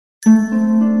Sabbath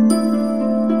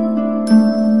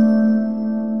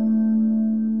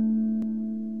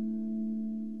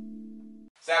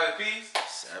peace.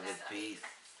 Sabbath peace.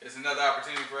 It's another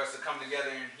opportunity for us to come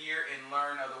together and hear and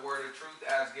learn of the word of truth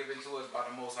as given to us by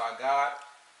the Most High God.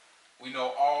 We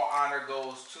know all honor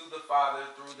goes to the Father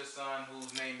through the Son,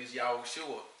 whose name is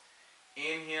Yahushua.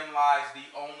 In him lies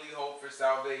the only hope for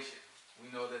salvation. We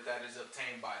know that that is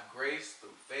obtained by grace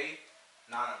through faith,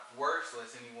 not of works,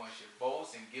 lest anyone should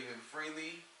boast, and given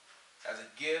freely as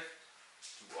a gift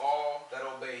to all that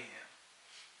obey him.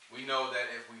 We know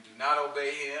that if we do not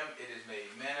obey him, it is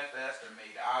made manifest or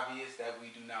made obvious that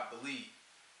we do not believe.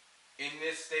 In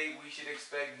this state, we should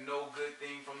expect no good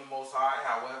thing from the Most High.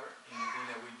 However, anything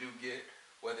that we do get,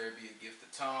 whether it be a gift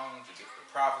of tongues, a gift of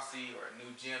prophecy, or a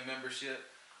new gym membership,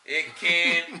 it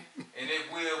can and it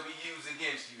will be used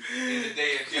against you in the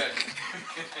day of judgment.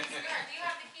 Do you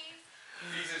have the keys?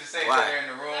 These are the saints that are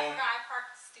in the room. I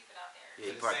parked stupid out there.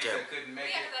 Yeah, The saints that couldn't make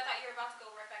Yeah, it. because I thought you were about to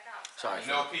go right back out. Sorry.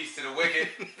 No peace to the wicked.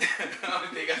 The only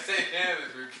thing I say to them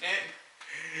is repent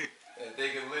that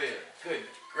they can live.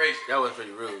 Goodness gracious. That was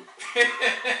pretty rude.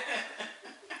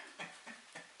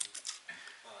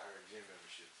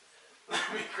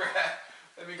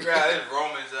 Let me grab this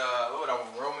Romans, what I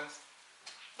want, Romans?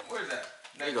 Where is that?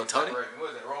 There you go, Tony.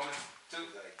 What is that, Romans 2?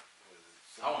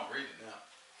 I want to read it now.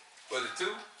 Was it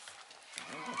 2?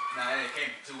 Nah, it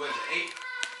can't be 2. What is it, 8?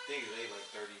 I think it's 8,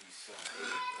 like 30 something.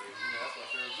 That's my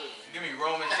favorite book, man. Give me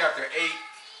Romans chapter 8.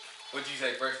 What'd you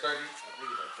say, verse 30? I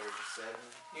think it's like 37.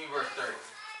 Give me verse 30.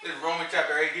 This is Romans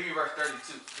chapter 8. Give me verse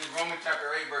 32. This is Romans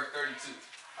chapter 8, verse 32.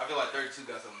 I feel like 32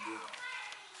 got something good on it.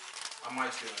 I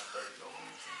might still have 30 though.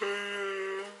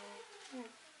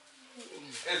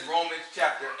 It's Romans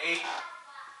chapter 8,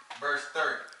 verse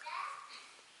 30.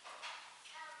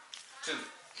 2.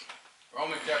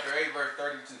 Romans chapter 8, verse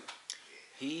 32.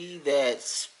 He that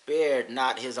spared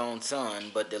not his own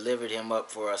son, but delivered him up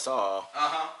for us all,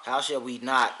 how shall he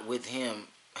not with him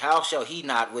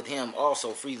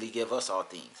also freely give us all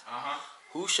things?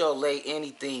 Who shall lay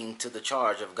anything to the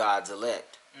charge of God's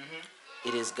elect?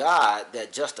 It is God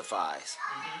that justifies.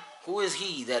 Who is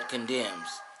he that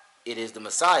condemns? It is the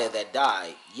Messiah that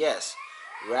died, yes,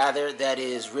 rather that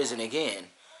is risen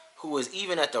again, who is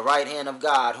even at the right hand of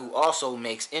God, who also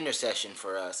makes intercession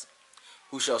for us.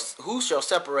 Who shall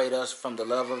separate us from the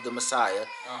love of the Messiah?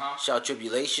 Shall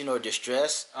tribulation or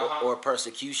distress or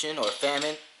persecution or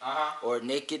famine or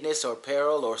nakedness or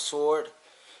peril or sword?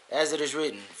 As it is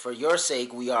written, for your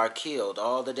sake we are killed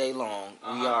all the day long.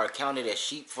 We are accounted as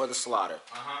sheep for the slaughter.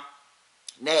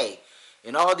 Nay,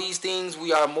 in all these things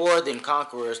we are more than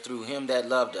conquerors through him that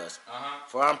loved us.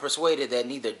 For I am persuaded that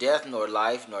neither death nor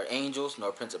life, nor angels,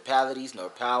 nor principalities, nor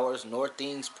powers, nor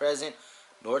things present,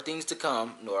 nor things to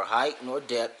come, nor height, nor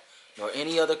depth, nor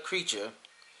any other creature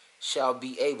shall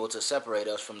be able to separate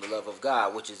us from the love of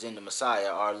God, which is in the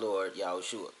Messiah, our Lord,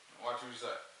 Yahushua. Watch what you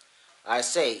say. I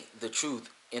say the truth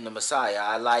in the Messiah,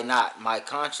 I lie not, my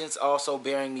conscience also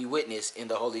bearing me witness in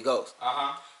the Holy Ghost,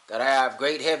 that I have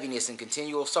great heaviness and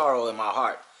continual sorrow in my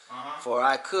heart. For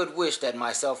I could wish that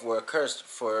myself were accursed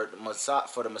for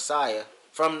the Messiah,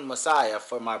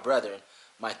 for my brethren,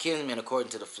 my kinsmen according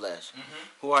to the flesh,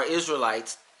 who are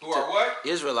Israelites. Who are what?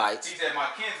 Israelites. He said, my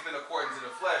kinsmen according to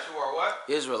the flesh, who are what?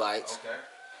 Israelites. Okay.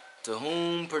 To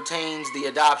whom pertains the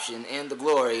adoption and the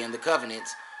glory and the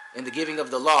covenants and the giving of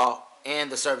the law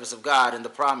and the service of God and the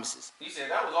promises. He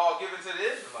said that was all given to the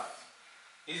Israelites.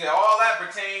 He said all that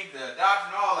pertained to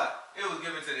adoption, all that, it was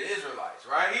given to the Israelites,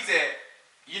 right? He said,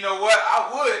 you know what,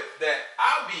 I would that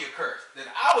I would be accursed, that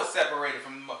I was separated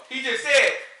from the Most. He just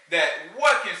said that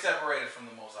what can separate us from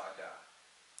the Most High God,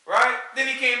 right? Then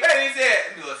he came back and he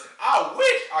said, listen, I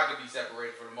wish I could be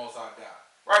separated from the Most High God,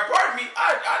 right? Pardon me,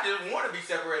 I just want to be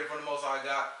separated from the Most High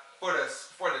God for the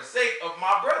sake of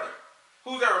my brother.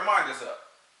 Who's that remind us of?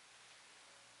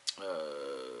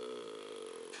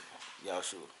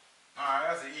 Yahushua. Alright,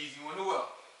 that's an easy one. Who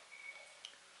else?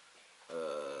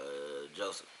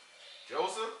 Joseph.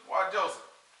 Joseph? Why Joseph?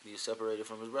 He is separated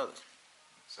from his brothers.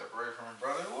 Separated from his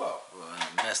brother? Who else? Well, in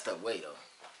a messed up way, though.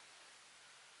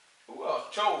 Who else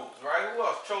chose, right? Who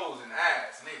else chose and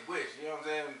asked and they wished, you know what I'm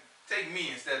saying? Take me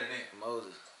instead of them.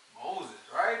 Moses. Moses,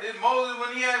 right? Did Moses,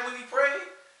 when he prayed,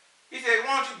 he said,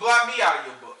 why don't you blot me out of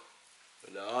your book?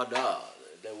 No.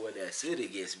 That what that city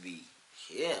gets me.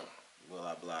 Him will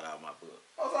I blot out my book.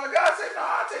 I was like, God said, no,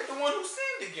 I'll take the one who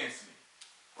sinned against me.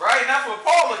 Right? And that's what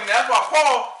Paul looking at. That's why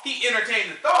Paul, he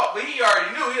entertained the thought, but he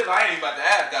already knew. He was like, I ain't about to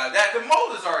ask God that, because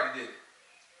Moses already did it.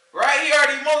 Right?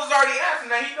 Moses already asked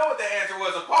him that. He know what the answer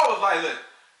was. So Paul was like, look,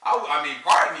 I mean,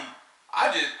 part of me,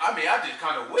 I just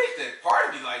kind of wish that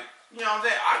part of me, like, You know what I'm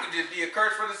saying? I could just be a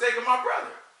curse for the sake of my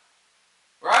brother.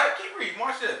 Right? Keep reading.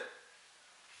 Watch this.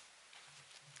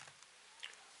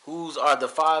 Whose are the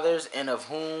fathers, and of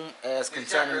whom, as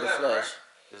concerning the 11, flesh,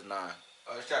 right? is 9.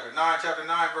 It's chapter 9. Chapter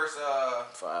 9, verse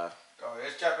 5. Oh,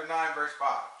 it's chapter 9, verse 5.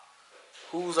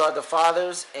 Whose are the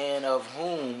fathers, and of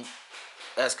whom,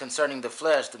 as concerning the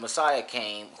flesh, the Messiah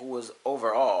came, who is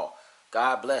over all.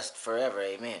 God blessed forever.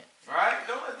 Amen. Right?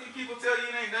 Don't let these people tell you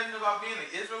it ain't nothing about being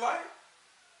an Israelite.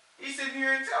 He's sitting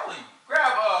here and telling you.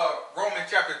 Grab Romans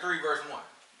chapter 3, verse 1.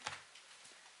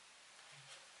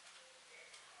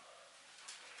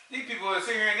 These people will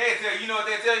sit here and they tell you, you know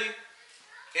what they tell you?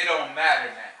 It don't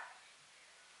matter now.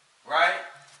 Right?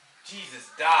 Jesus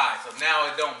died, so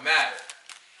now it don't matter.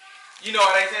 You know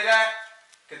why they say that?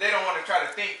 Because they don't want to try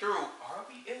to think through, are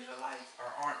we Israelites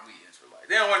or aren't we Israelites?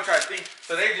 They don't want to try to think,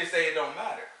 so they just say it don't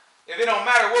matter. If it don't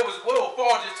matter, what was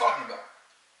Paul just talking about?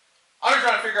 I'm just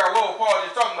trying to figure out what was Paul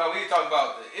just talking about. We talking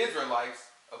about the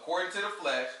Israelites, according to the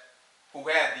flesh, who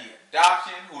had the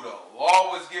adoption, who the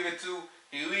law was given to,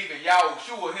 believing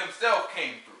Yahushua himself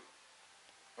came through.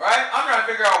 Right? I'm trying to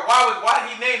figure out why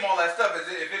did he name all that stuff as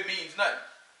if it means nothing.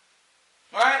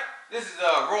 Alright? This is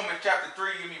Romans chapter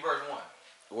 3, give me verse 1.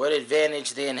 What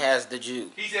advantage then has the Jew?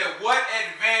 He said, what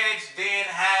advantage then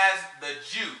has the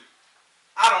Jew?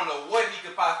 I don't know what he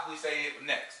could possibly say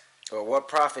next. Or what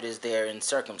profit is there in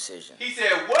circumcision? He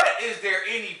said, what is there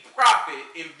any profit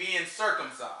in being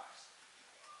circumcised?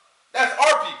 That's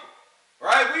our people.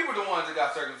 Right? We were the ones that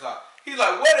got circumcised. He's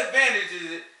like, what advantage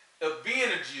is it of being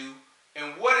a Jew,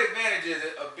 and what advantage is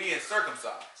it of being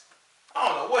circumcised? I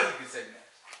don't know what he could say next.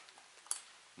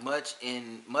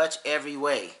 Much every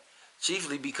way,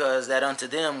 chiefly because that unto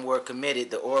them were committed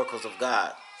the oracles of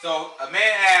God. So a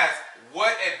man asks,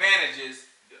 what advantages?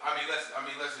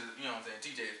 Let's just, you know what I'm saying?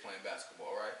 TJ is playing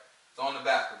basketball, right? It's on the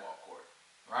basketball court,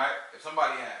 right? If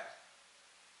somebody asks,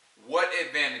 what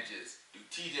advantages do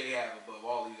TJ have above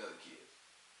all these other kids?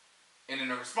 And then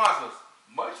the response was,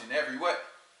 much in every way.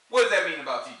 What does that mean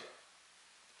about TJ?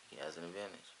 He has an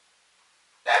advantage.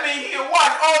 That means he can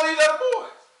watch all these other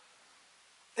boys.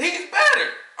 He's better.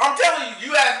 I'm telling you,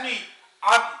 you ask me,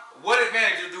 what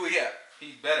advantages do he have?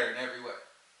 He's better in every way.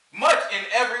 Much in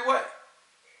every way.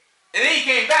 And then he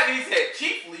came back and he said,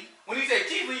 chiefly. When he said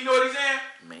chiefly, you know what he's saying?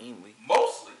 Mainly.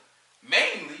 Mostly.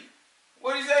 Mainly.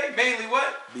 What did he say? Mainly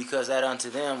what? Because that unto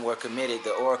them were committed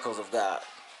the oracles of God.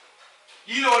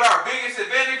 You know what our biggest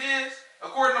advantage is,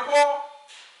 according to Paul?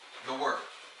 The Word.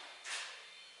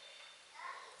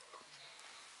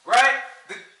 Right?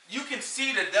 You can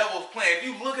see the devil's plan. If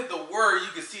you look at the Word,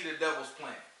 you can see the devil's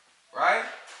plan. Right?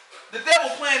 The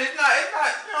devil's plan is not, you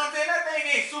know what I'm saying? That thing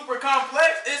ain't super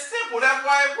complex. It's simple. That's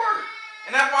why it works.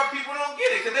 And that's why people don't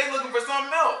get it, because they looking for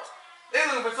something else. They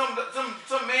looking for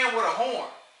some man with a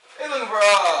horn. They looking for,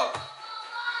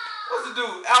 what's the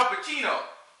dude? Al Pacino.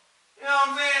 You know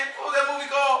what I'm saying? What was that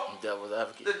movie called? Devil's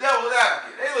Advocate. The Devil's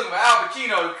Advocate. They looking for Al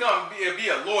Pacino to come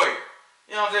be a lawyer.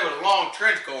 You know what I'm saying? With a long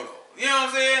trench coat on. You know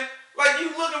what I'm saying? Like,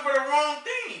 you looking for the wrong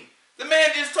thing. The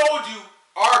man just told you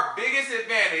our biggest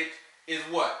advantage is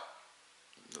what?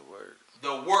 The Word.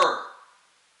 The Word.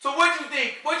 So what you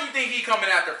think? What you think he coming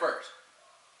after first?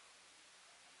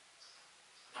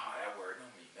 Oh, that word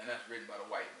don't mean that. That's written by the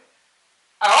white man.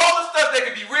 Out of all the stuff that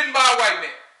could be written by a white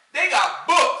man, they got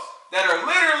books that are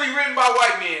literally written by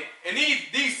white men, and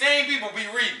these same people be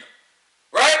reading them.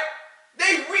 Right?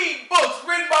 They read books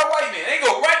written by white men. They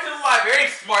go right to the library.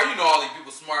 They smart. You know all these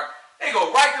people smart. They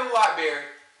go right to the library,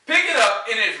 pick it up,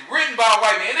 and it's written by a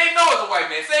white man. And they know it's a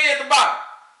white man. Say it at the bottom.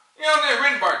 You know what I'm saying?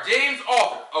 Written by James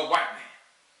Arthur, a white man.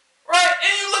 Right?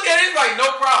 And you look at it, it's like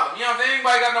no problem. You know what I'm saying?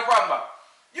 Anybody got no problem about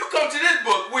it. You come to this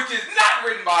book, which is not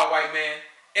written by a white man,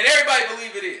 and everybody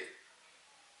believe it is.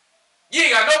 You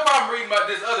ain't got no problem reading about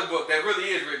this other book that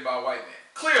really is written by a white man.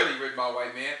 Clearly written by a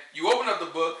white man. You open up the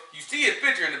book, you see his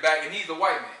picture in the back, and he's a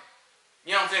white man.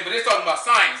 You know what I'm saying? But it's talking about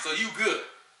science, so you good.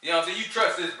 You know what I'm saying? You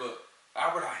trust this book.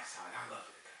 Albert Einstein, I love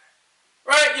it.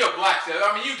 Right? You're black.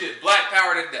 You just black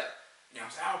power to death. You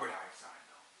know what I'm saying? Albert Einstein,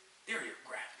 though. Theory of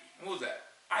gravity. What was that?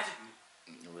 Isaac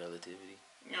Newton. Relativity.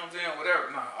 You know what I'm saying?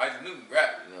 Whatever. No, Isaac Newton,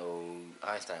 gravity. No,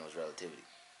 Einstein was relativity.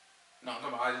 No, I'm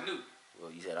talking about Isaac Newton.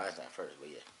 Well, you said Einstein first,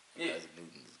 but yeah. Isaac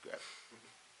Newton is gravity.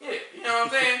 Yeah, you know what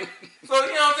I'm saying? So,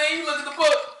 you know what I'm saying? You look at the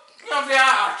book, you know what I'm saying?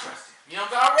 I trust him. You know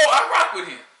what I'm saying? I rock with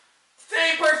him.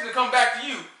 Same person to come back to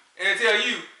you and tell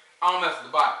you, I don't mess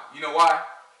with the Bible. You know why?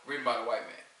 Written by the white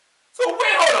man. So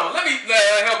wait, hold on. Let me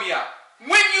help me out.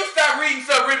 When you start reading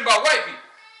stuff written by white people?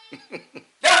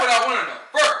 That's what I want to know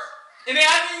first. And then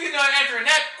after you get done answering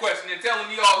that question and telling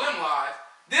me all them lies,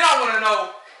 then I want to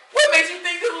know, what makes you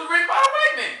think this was written by a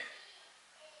white man?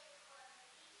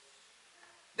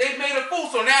 They made a fool,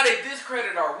 so now they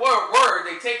discredit our word.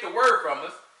 They take the word from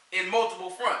us in multiple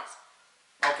fronts.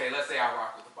 Okay, let's say I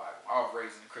rock with the Bible. I was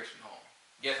raised in a Christian home.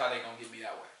 Guess how they gonna get me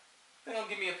that way? They gonna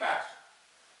give me a pastor.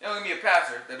 They gonna give me a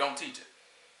pastor that don't teach it,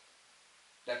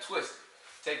 that twist it,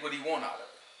 take what he want out of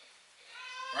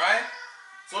it, right?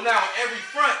 So now on every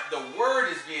front, the word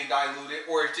is being diluted,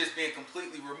 or it's just being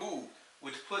completely removed,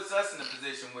 which puts us in a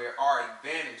position where our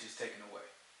advantage is taken away.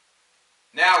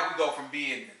 Now we go from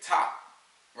being the top,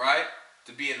 right,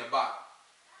 to being the bottom.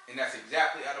 And that's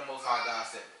exactly how the Most High God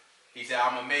said it. He said,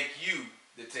 I'm going to make you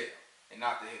the tail and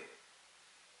not the head.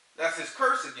 That's his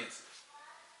curse against us.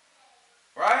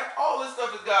 Right? All this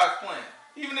stuff is God's plan.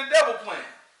 Even the devil plan.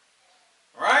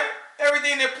 Right?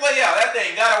 Everything that play out, that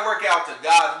thing got to work out to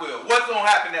God's will. What's going to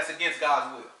happen that's against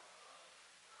God's will?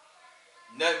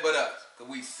 Nothing but us, because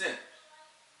we sinners.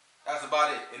 That's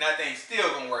about it. And that thing's still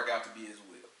going to work out to be his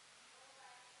will.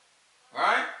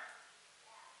 Right?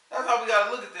 That's how we got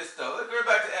to look at this stuff. Let's go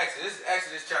back to Exodus. This is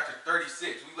Exodus chapter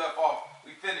 36.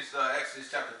 We finished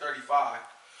Exodus chapter 35.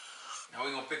 Now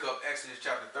we're going to pick up Exodus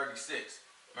chapter 36.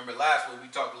 Remember last week we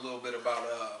talked a little bit about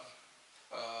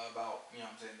you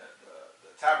know what I'm saying,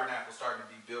 the tabernacle starting to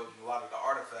be built and a lot of the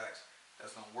artifacts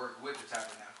that's going to work with the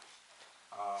tabernacle.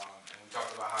 And we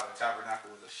talked about how the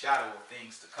tabernacle was a shadow of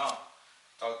things to come.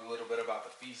 Talked a little bit about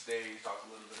the feast days, talked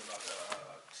a little bit about the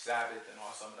Sabbath and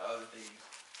all some of the other things.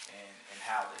 And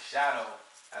how the shadow,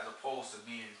 as opposed to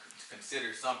being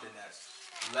considered something that's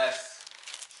less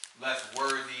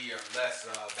worthy or less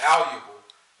valuable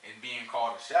and being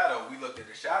called a shadow, we looked at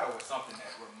the shadow as something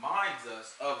that reminds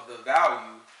us of the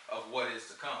value of what is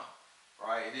to come,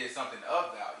 right? It is something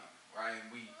of value, right?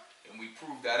 And we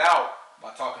proved that out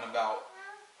by talking about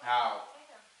how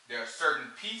there are certain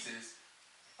pieces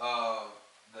of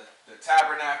the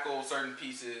tabernacle, certain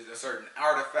pieces, certain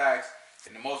artifacts.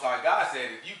 And the Most High God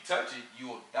said, if you touch it, you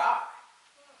will die.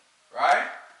 Right?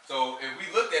 So if we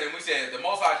looked at it and we said, the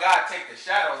Most High God take the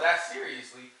shadow that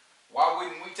seriously, why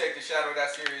wouldn't we take the shadow that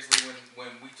seriously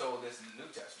when we told this in the New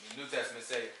Testament? The New Testament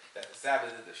say that the Sabbath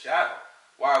is the shadow.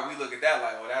 Why would we look at that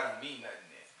like, well, that don't mean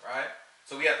nothing then, right?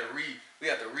 So we have to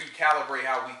recalibrate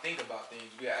how we think about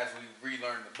things as we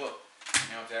relearn the book.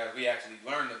 You know what I'm saying? As we actually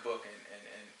learn the book and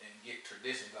get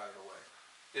traditions out of the way.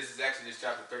 This is Exodus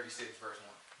chapter 36, verse 1.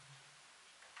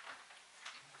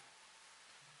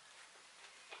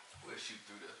 We'll shoot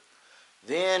through this.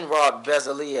 Then wrought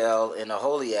Bezaleel and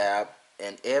Aholiab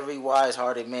and every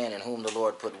wise-hearted man in whom the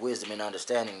Lord put wisdom and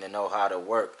understanding to know how to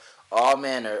work all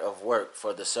manner of work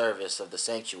for the service of the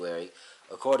sanctuary,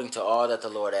 according to all that the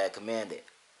Lord had commanded.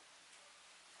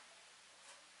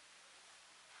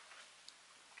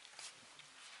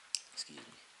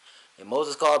 And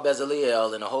Moses called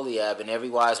Bezaleel and Aholiab and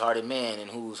every wise-hearted man in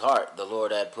whose heart the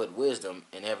Lord had put wisdom,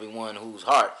 and every one whose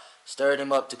heart stirred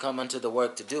him up to come unto the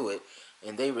work to do it.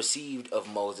 And they received of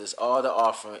Moses all the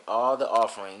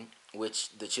offering which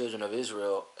the children of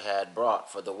Israel had brought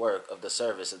for the work of the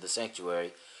service of the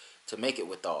sanctuary, to make it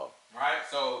withal. Right.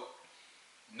 So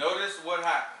notice what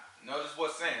happened. Notice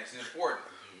what's saying. It's important.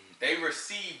 They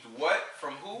received what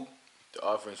from who? The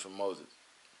offerings from Moses.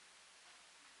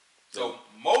 So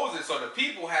the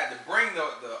people had to bring the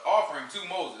offering to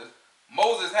Moses.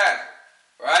 Moses had it,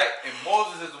 right? And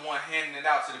Moses is the one handing it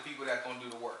out to the people that's going to do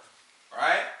the work,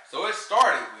 right? So it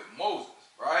started with Moses,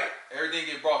 right? Everything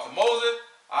gets brought to Moses.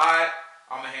 All right,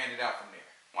 I'm going to hand it out from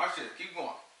there. Watch this. Keep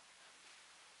going.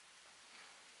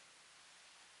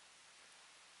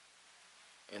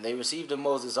 And they received of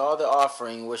Moses all the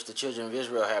offering which the children of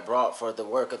Israel had brought for the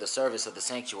work of the service of the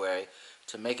sanctuary,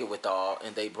 to make it withal,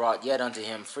 and they brought yet unto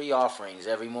him free offerings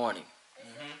every morning.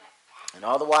 Mm-hmm. And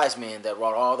all the wise men that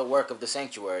wrought all the work of the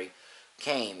sanctuary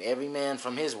came, every man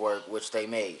from his work which they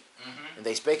made. Mm-hmm. And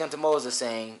they spake unto Moses,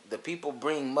 saying, the people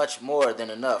bring much more than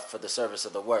enough for the service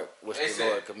of the work which the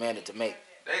Lord commanded to make.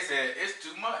 They said, it's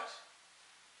too much.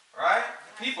 Right?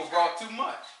 The people brought too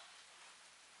much.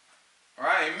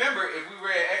 Right? Remember, if we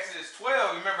read Exodus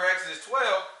 12,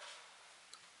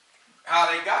 how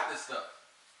they got this stuff.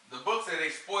 The book said they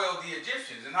spoiled the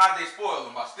Egyptians. And how did they spoil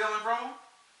them? By stealing from them?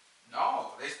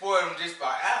 No. They spoiled them just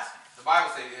by asking. The Bible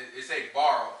said, it said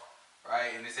borrow,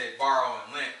 right? And it said borrow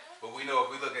and lend. But we know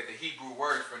if we look at the Hebrew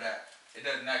words for that, it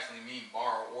doesn't actually mean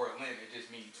borrow or lend. It just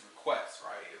means request,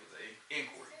 right? It was an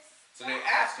inquiry. So they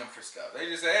asked them for stuff. They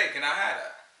just said, hey, can I have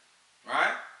that?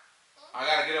 Right? I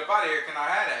got to get up out of here. Can I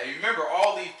have that? And remember,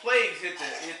 all these plagues hit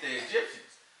the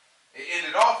Egyptians. It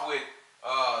ended off with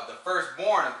the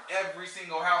firstborn of every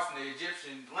single house in the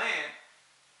Egyptian land,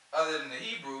 other than the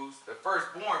Hebrews, the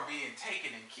firstborn being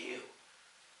taken and killed.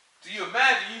 Do you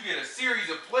imagine you get a series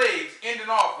of plagues ending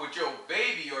off with your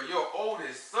baby or your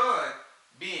oldest son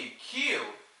being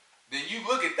killed, then you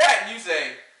look at that and you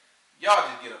say, y'all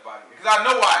just get up out of here. Because I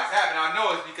know why it's happening. I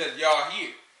know it's because y'all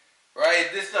here. Right?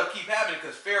 This stuff keep happening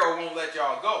because Pharaoh won't let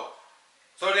y'all go.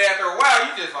 So then after a while,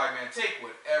 you just like, man, take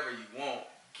whatever you want.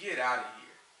 Get out of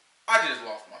here. I just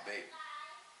lost my baby.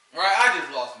 Right? I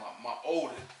just lost my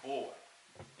oldest boy.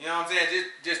 You know what I'm saying?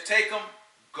 Just take them,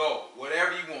 go.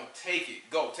 Whatever you want, take it.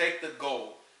 Go. Take the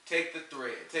gold. Take the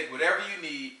thread. Take whatever you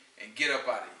need and get up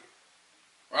out of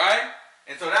here. Right?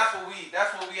 And so that's what we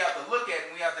have to look at,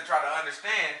 and we have to try to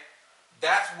understand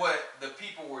that's what the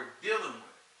people were dealing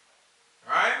with.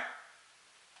 Right?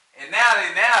 And now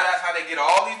that's how they get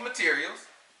all these materials.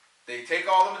 They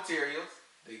take all the materials,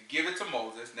 they give it to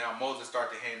Moses. Now Moses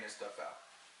starts to hand this stuff out.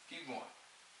 Keep going.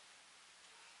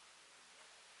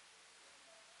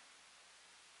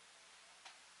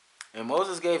 And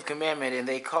Moses gave commandment, and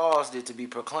they caused it to be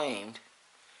proclaimed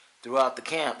throughout the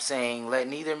camp, saying, let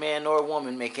neither man nor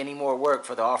woman make any more work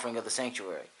for the offering of the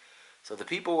sanctuary. So the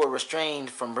people were restrained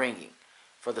from bringing,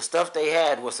 for the stuff they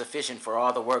had was sufficient for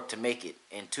all the work to make it,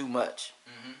 and too much.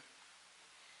 Mm-hmm.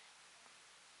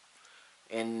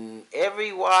 And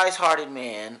every wise-hearted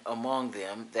man among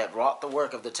them that wrought the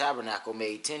work of the tabernacle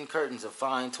made 10 curtains of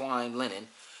fine twined linen,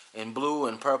 in blue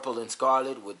and purple and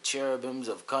scarlet, with cherubims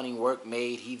of cunning work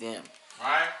made he them.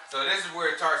 Right? So this is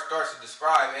where it starts to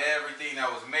describe everything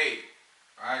that was made.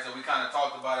 Alright, so we kind of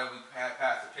talked about it, we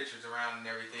passed the pictures around and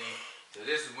everything. So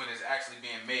this is when it's actually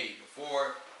being made.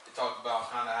 Before, it talked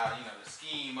about kind of how, the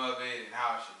scheme of it and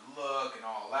how it should look and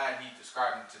all that. He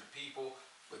described it to the people.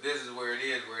 But this is where it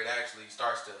is, where it actually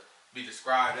starts to be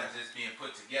described as it's being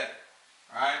put together.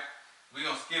 Alright? We're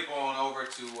going to skip on over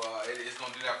to, it's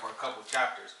going to do that for a couple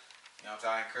chapters. So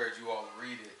I encourage you all to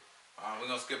read it. We're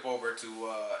going to skip over to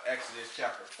Exodus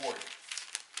chapter 40.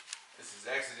 This is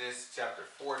Exodus chapter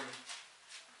 40.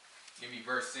 Give me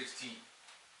verse 16.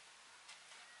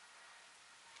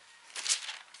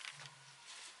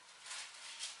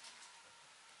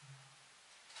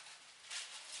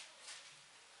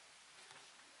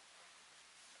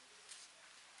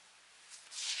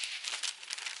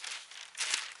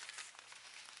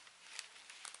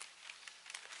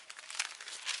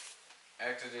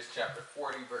 Exodus chapter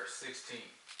 40, verse 16.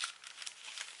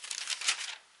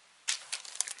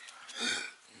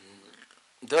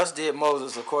 Thus did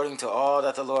Moses according to all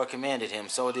that the Lord commanded him,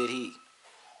 so did he.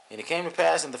 And it came to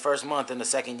pass in the first month in the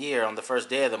second year, on the first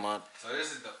day of the month. So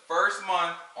this is the first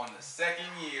month on the second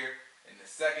year and the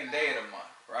second day of the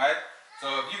month, right? So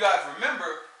if you guys remember,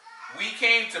 we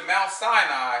came to Mount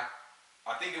Sinai,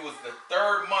 I think it was the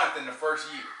third month in the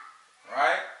first year,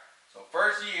 right? So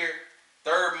first year,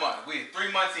 third month. We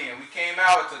 3 months in. We came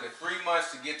out. It took us 3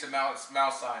 months to get to Mount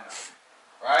Sinai.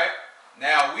 Right?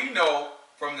 Now we know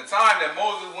from the time that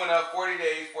Moses went up 40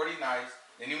 days, 40 nights,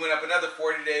 then he went up another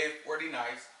 40 days, 40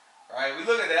 nights. Right? We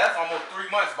look at that. That's almost 3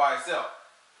 months by itself.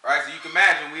 Right? So you can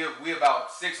imagine we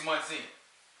about 6 months in.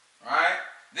 Right?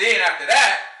 Then after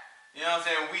that, you know what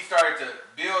I'm saying, we started to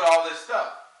build all this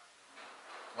stuff.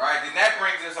 Right? Then that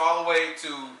brings us all the way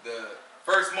to the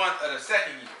first month of the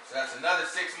second year. So that's another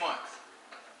 6 months.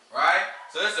 Right?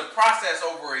 So it's a process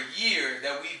over a year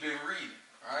that we've been reading.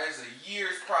 Right? It's a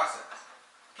year's process.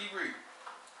 Keep reading.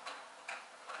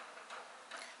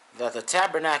 That the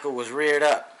tabernacle was reared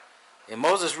up. And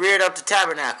Moses reared up the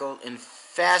tabernacle, and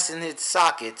fastened its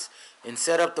sockets, and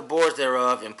set up the boards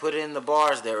thereof, and put in the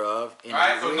bars thereof, and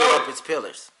reared up its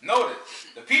pillars. Notice,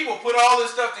 the people put all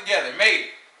this stuff together, made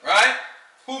it. Right?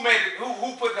 Who made it?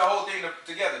 Who put the whole thing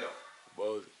together though?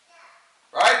 Moses.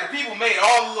 Right? The people made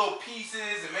all the little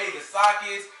pieces and made the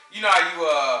sockets. You know how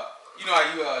you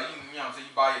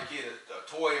buy your kid a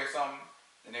toy or something,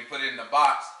 and they put it in the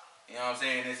box. You know what I'm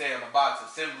saying? They say on the box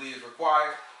assembly is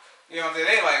required. You know what I'm saying?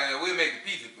 They like, we'll make the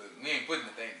pieces, but we ain't putting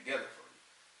the thing together for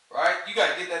you. Right? You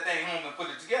got to get that thing home and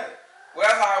put it together. Well,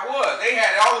 that's how it was. They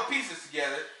had all the pieces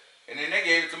together, and then they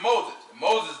gave it to Moses. And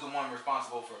Moses is the one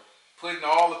responsible for putting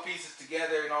all the pieces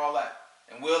together and all that.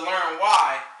 And we'll learn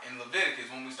why in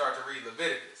Leviticus when we start to read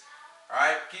Leviticus.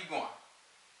 Alright, keep going.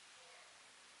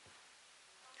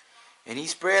 And he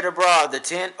spread abroad the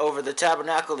tent over the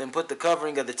tabernacle, and put the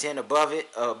covering of the tent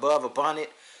above upon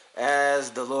it,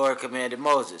 as the Lord commanded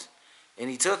Moses. And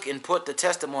he took and put the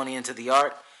testimony into the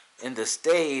ark, and the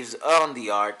staves on the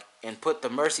ark, and put the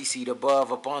mercy seat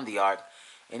above upon the ark.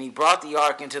 And he brought the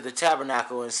ark into the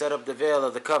tabernacle, and set up the veil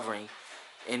of the covering,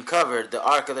 and covered the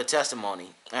ark of the testimony,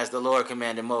 as the Lord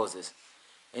commanded Moses.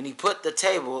 And he put the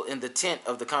table in the tent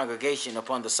of the congregation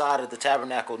upon the side of the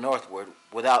tabernacle northward,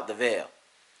 without the veil.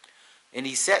 And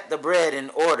he set the bread in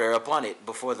order upon it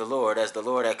before the Lord, as the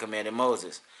Lord had commanded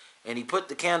Moses. And he put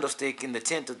the candlestick in the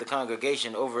tent of the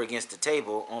congregation over against the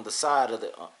table on the side of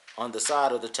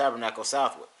the tabernacle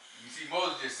southward. You see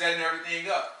Moses just setting everything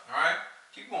up. All right?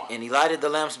 Keep going. And he lighted the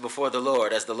lamps before the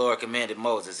Lord, as the Lord commanded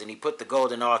Moses. And he put the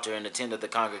golden altar in the tent of the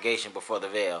congregation before the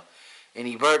veil. And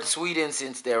he burnt sweet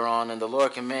incense thereon, and the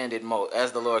Lord commanded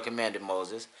as the Lord commanded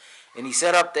Moses. And he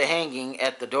set up the hanging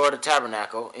at the door of the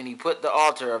tabernacle, and he put the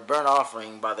altar of burnt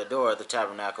offering by the door of the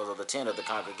tabernacle of the tent of the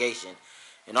congregation,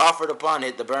 and offered upon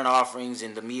it the burnt offerings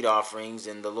and the meat offerings,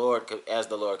 and as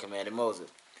the Lord commanded Moses.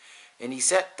 And he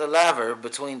set the laver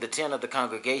between the tent of the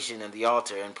congregation and the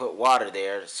altar, and put water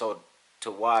there, so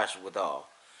to wash withal.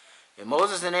 And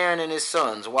Moses and Aaron and his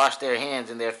sons washed their hands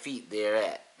and their feet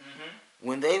thereat.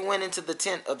 When they went into the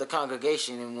tent of the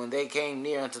congregation, and when they came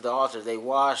near unto the altar, they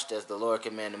washed as the Lord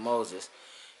commanded Moses.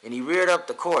 And he reared up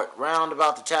the court round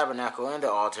about the tabernacle and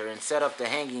the altar, and set up the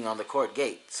hanging on the court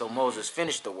gate. So Moses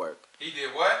finished the work. He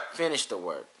did what? Finished the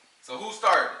work. So who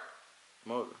started it?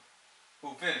 Moses.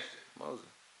 Who finished it? Moses.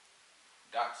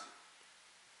 That's it.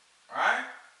 Alright?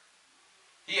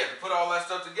 He had to put all that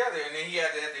stuff together, and then he had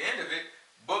to, at the end of it,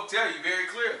 book tell you very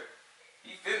clearly.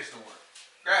 He finished the work.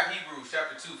 Grab Hebrews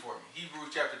chapter 2 for me.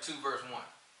 Hebrews chapter 2 verse 1.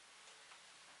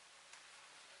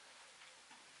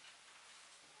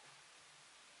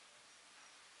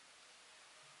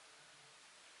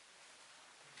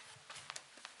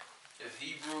 It's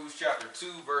Hebrews chapter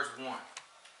 2 verse 1. You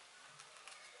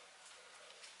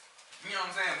know what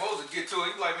I'm saying? Moses get to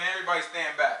it. He's like, man, everybody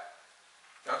stand back.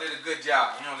 Y'all did a good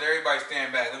job. You know, everybody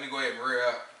stand back. Let me go ahead and rear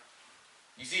up.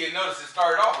 You see, notice it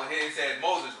started off with it said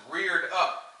Moses reared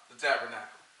up the tabernacle.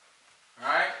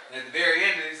 Alright? And at the very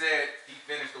end it said he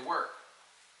finished the work.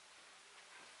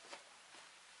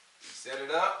 He set it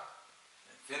up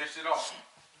and finished it off.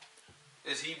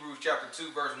 It's Hebrews chapter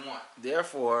 2 verse 1.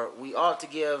 Therefore, we ought to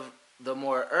give the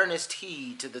more earnest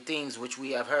heed to the things which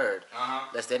we have heard,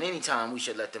 lest at any time we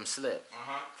should let them slip.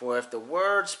 For if the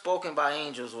word spoken by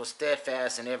angels was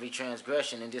steadfast, and every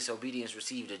transgression and disobedience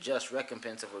received a just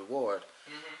recompense of reward,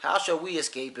 how shall we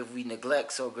escape if we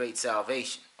neglect so great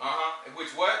salvation? Which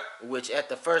what? Which at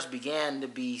the first began to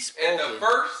be spoken.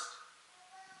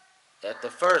 At the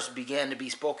first began to be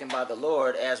spoken by the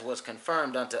Lord, as was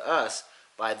confirmed unto us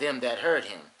by them that heard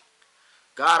him.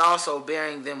 God also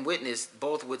bearing them witness,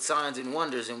 both with signs and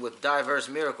wonders, and with diverse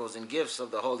miracles and gifts of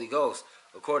the Holy Ghost,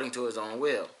 according to his own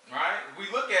will. Right? If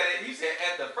we look at it, he said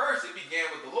at the first it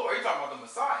began with the Lord. He's talking about the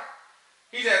Messiah.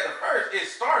 He said at the first it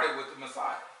started with the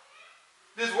Messiah.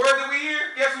 This word that we hear,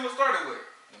 guess who it started with?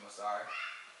 The Messiah.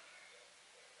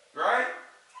 Right?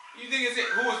 You think it's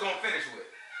who it's going to finish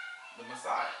with? The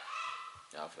Messiah.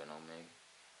 Alpha and Omega.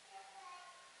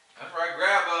 That's right.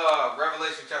 Grab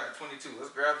Revelation chapter 22. Let's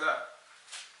grab that.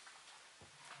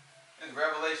 In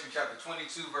Revelation chapter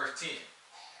 22 verse 10.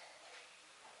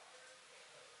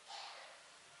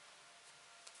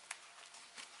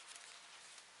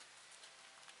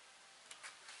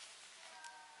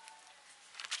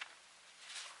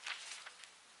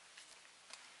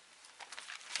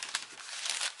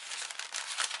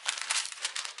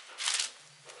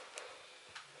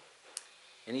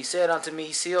 And he said unto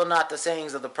me, seal not the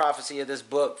sayings of the prophecy of this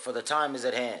book, for the time is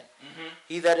at hand.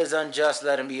 He that is unjust,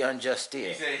 let him be unjust still.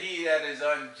 He said, he that is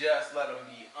unjust, let him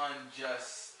be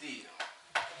unjust still.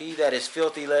 He that is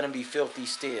filthy, let him be filthy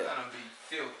still. Let him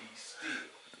be filthy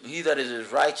still. He that is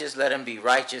righteous, let him be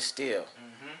righteous still.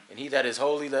 And he that is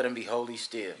holy, let him be holy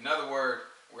still. In other words,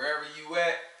 wherever you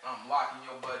at, I'm locking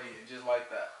your butt in just like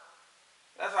that.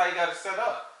 That's how you got to set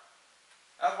up.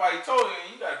 That's why he told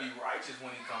you got to be righteous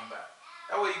when he come back.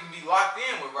 That way you can be locked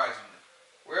in with righteousness.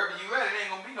 Wherever you at, it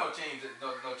ain't gonna be no change,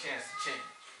 no chance to change.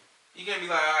 You can't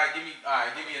be like, all right, give me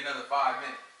another 5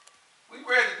 minutes. We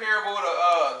read the parable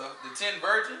of the 10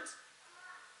 virgins.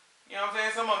 You know what I'm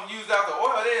saying? Some of them used out the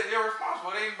oil. They're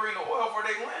responsible. They didn't bring the oil for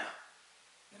their lamp.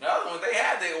 And the other ones, they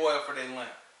had their oil for their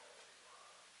lamp.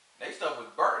 They stuff was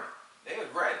burning. They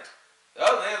was ready. The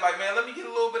other one, they was like, man, let me get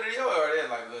a little bit of the oil. They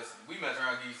was like, listen, we mess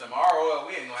around and give you some of our oil.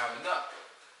 We ain't gonna have enough.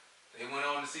 They went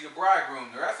on to see the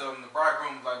bridegroom. The rest of them, the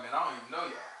bridegroom was like, man, I don't even know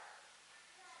y'all.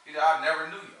 He said, I never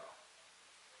knew y'all.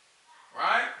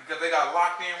 Right? Because they got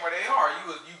locked in where they are.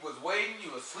 You was waiting,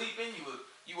 you was sleeping, you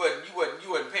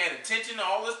wasn't paying attention to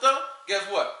all this stuff. Guess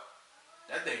what?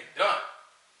 That thing done.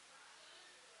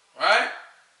 Right?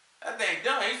 That thing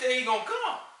done. He said he gonna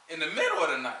come in the middle of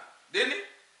the night. Didn't he?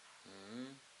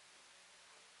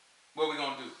 What we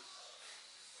gonna do?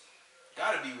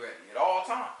 Gotta be ready at all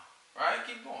times. Right?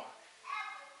 Keep going.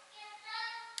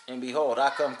 And behold,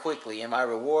 I come quickly, and my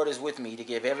reward is with me to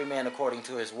give every man according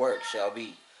to his work shall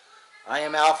be. I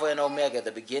am Alpha and Omega,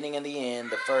 the beginning and the end,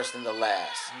 the first and the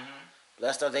last.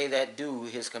 Blessed are they that do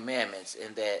his commandments,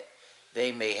 and that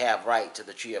they may have right to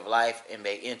the tree of life, and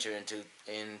may enter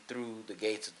in through the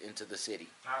gates into the city.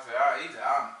 I said, all right, he said,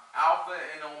 I'm Alpha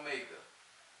and Omega,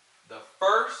 the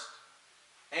first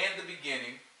and the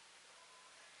beginning,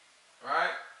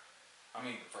 right? I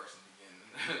mean the first and the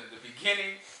beginning, the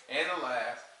beginning and the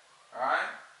last, all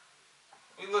right?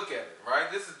 We look at it,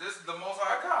 right? This is the Most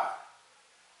High God,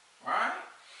 right?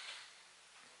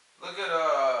 Look at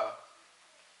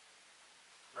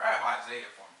grab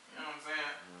Isaiah for me. You know what I'm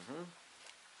saying? Mm-hmm.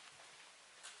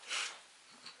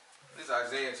 This is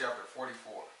Isaiah chapter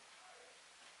 44.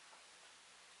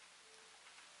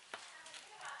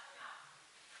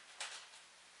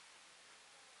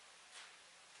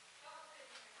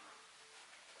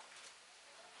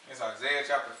 It's Isaiah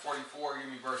chapter 44. Give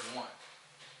me verse 1.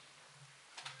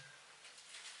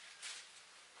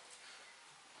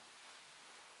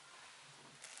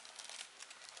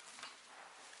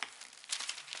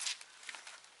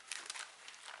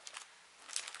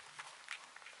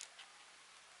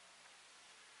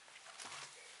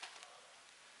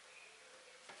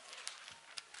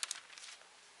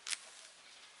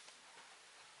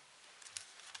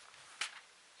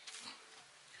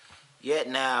 Yet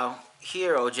now,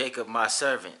 hear, O Jacob, my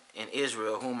servant, and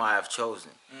Israel, whom I have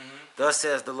chosen. Mm-hmm. Thus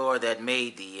says the Lord that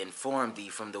made thee, and formed thee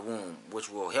from the womb, which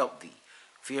will help thee.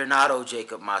 Fear not, O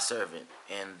Jacob, my servant,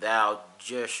 and thou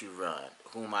Jeshurun,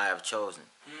 whom I have chosen.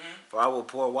 Mm-hmm. For I will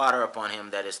pour water upon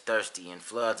him that is thirsty, and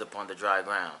floods upon the dry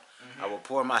ground. Mm-hmm. I will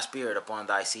pour my spirit upon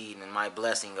thy seed, and my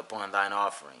blessing upon thine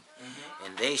offering. Mm-hmm.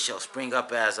 And they shall spring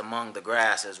up as among the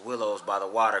grass, as willows by the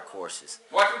watercourses.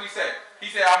 Watch what he said. He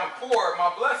said, I'm going to pour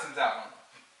my blessings out on them.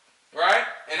 Right?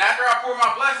 And after I pour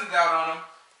my blessings out on them,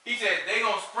 he said, they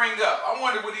going to spring up. I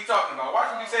wonder what he's talking about.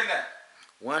 Watch what he said next.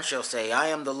 One shall say, I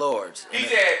am the Lord's. He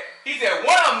said,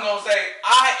 one of them going to say,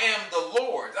 I am the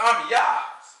Lord's. I'm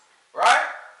Yah's. Right?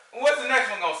 And what's the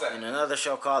next one going to say? And another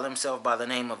shall call himself by the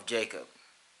name of Jacob.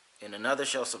 And another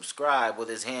shall subscribe with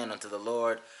his hand unto the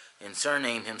Lord, and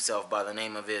surname himself by the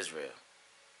name of Israel.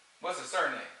 What's the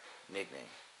surname? Nickname.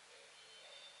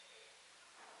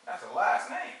 That's a last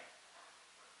name.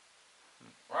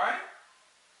 Right?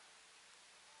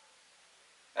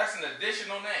 That's an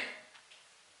additional name.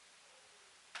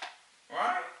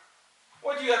 Right?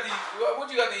 What you got the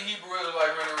Hebrew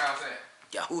Israelites running around saying?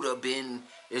 Yahuda bin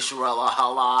Israel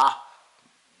Allah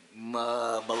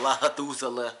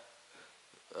Balahatuzala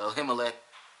Himalek.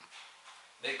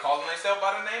 They calling themselves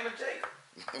by the name of Jacob.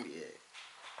 Yeah.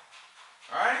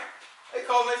 Alright? They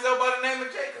calling themselves by the name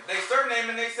of Jacob. They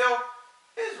surnaming themselves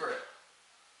Israel.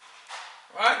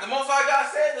 Right? The Most High God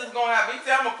said this is going to happen. He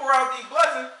said, I'm going to pour out these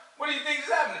blessings. What do you think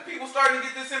is happening? People starting to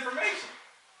get this information.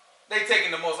 They taking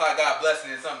the Most High God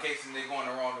blessing in some cases and they going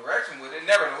the wrong direction with it.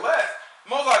 Nevertheless,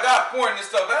 the Most High God pouring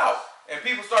this stuff out and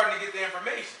people starting to get the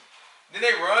information. Then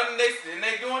they run and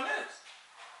they doing this.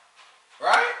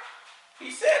 Right? He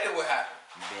said it would happen.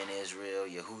 Ben Israel,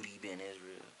 Yehudi Ben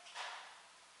Israel.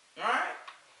 Alright?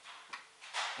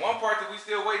 One part that we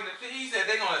still waiting to see, he said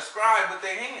they're going to scribe with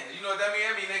their hands. You know what that means?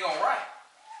 That means they're going to write.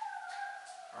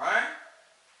 Alright?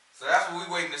 So that's what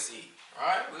we waiting to see.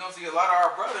 Alright? We're going to see a lot of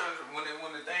our brothers, when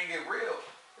the thing get real,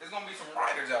 there's going to be some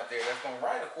writers out there that's going to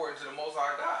write according to the Most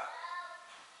High God.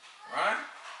 Alright?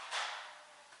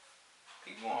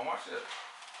 Keep going. Watch this.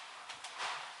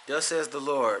 Thus says the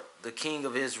Lord, the King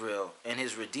of Israel, and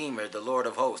his Redeemer, the Lord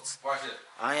of hosts. Watch this.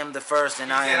 I am the first, and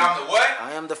He said, I'm the what?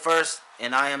 I am the first,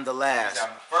 and I am the last. He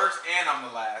said, I'm the first and I'm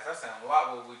the last. That sounds a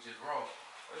lot what we just wrote.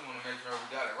 We want to make sure we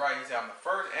got it right. He said, I'm the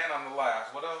first and I'm the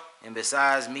last. What else? And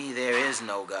besides me, there is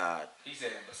no God. He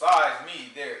said, and besides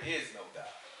me, there is no God.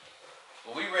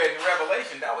 What we read in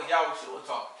Revelation, that was Yahushua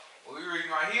talking. What we reading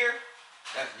right here,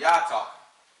 that's Yah talking.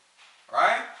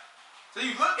 Right? So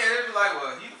you look at it, you're like,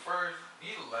 well, he the first,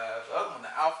 he the last. The other one,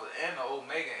 the Alpha and the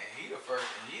Omega, and he the first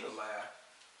and he the last.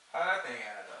 How that thing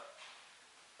add up?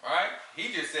 Right?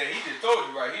 He just told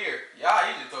you right here.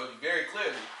 Yah, he just told you very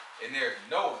clearly, and there's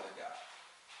no other God.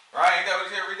 Right? Ain't that what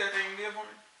he said? Read that thing again for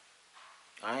me.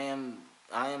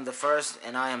 I am the first,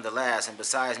 and I am the last, and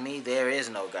besides me, there is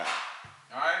no God.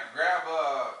 All right, grab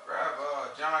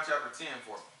John chapter 10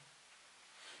 for me.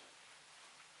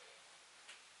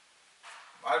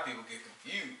 A lot of people get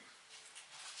confused.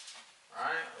 All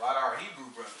right, a lot of our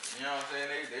Hebrew brothers, you know what I'm saying?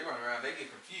 They run around, they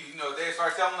get confused. You know what they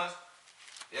start telling us?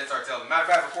 They start telling us. Matter of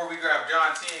fact, before we grab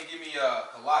John 10, give me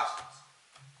Colossians.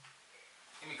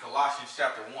 Give me Colossians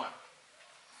chapter 1.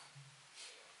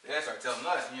 They start telling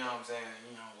us, you know what I'm saying?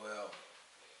 You know, well,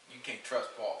 you can't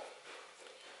trust Paul.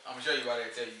 I'm going to show you why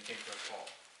they tell you you can't trust Paul.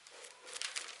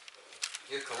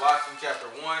 It's Colossians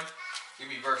chapter 1. Give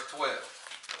me verse 12.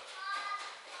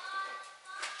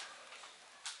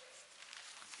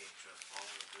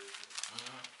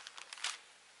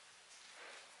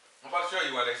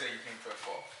 you why they say you can't trust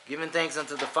Paul. Giving thanks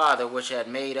unto the Father which had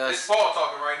made us. It's Paul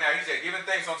talking right now. He said, giving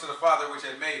thanks unto the Father which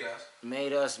had made us.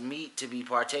 Made us meet to be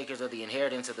partakers of the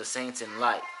inheritance of the saints in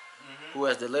light. Who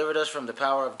has delivered us from the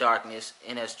power of darkness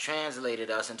and has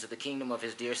translated us into the kingdom of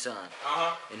his dear Son,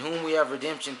 in whom we have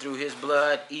redemption through his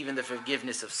blood, even the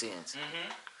forgiveness of sins.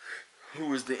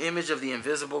 Who is the image of the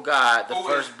invisible God, the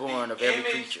firstborn of every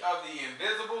creature. Of the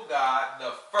invisible God,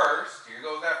 the first. Here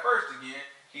goes that first again.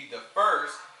 He's the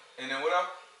first. And then what else?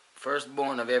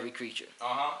 Firstborn of every creature.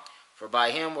 For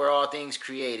by him were all things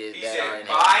created he that said, are in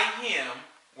by heaven. him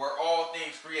were all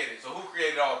things created. So who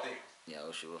created all things?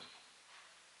 Yahushua.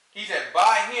 He said,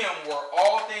 by him were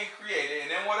all things created.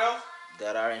 And then what else?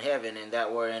 That are in heaven and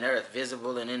that were in earth,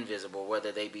 visible and invisible,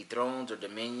 whether they be thrones or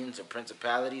dominions or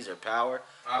principalities or power.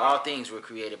 All things were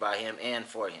created by him and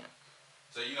for him.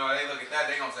 So, you know, they look at that,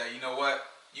 they're going to say, you know what?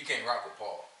 You can't rock with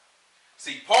Paul.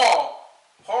 See, Paul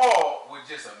was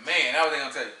just a man. That's what they're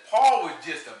going to tell you. Paul was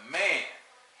just a man.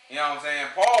 You know what I'm saying?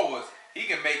 He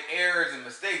can make errors and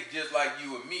mistakes just like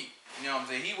you and me. You know what I'm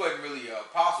saying? He wasn't really an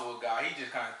apostle of God. He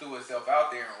just kind of threw himself out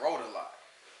there and wrote a lot.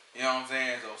 You know what I'm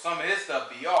saying? So some of his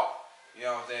stuff be off. You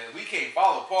know what I'm saying? We can't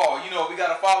follow Paul. You know what we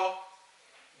got to follow?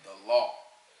 The law.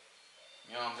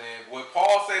 You know what I'm saying? What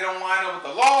Paul say don't line up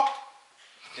with the law,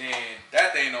 then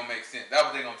that thing don't make sense. That's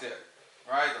what they're going to tell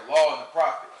you. Right? The law and the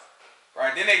prophets.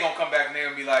 Right? Then they're going to come back and they're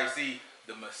going to be like, see,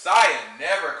 the Messiah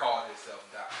never called himself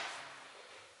God.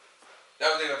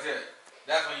 That's what they're going to tell you.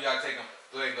 That's when you got to take them.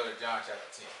 Go ahead and go to John chapter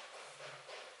 10.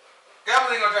 That's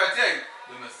what they're going to try to tell you.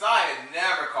 The Messiah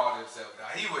never called himself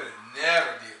God. He would have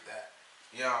never did that.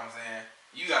 You know what I'm saying?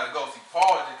 You got to go. See,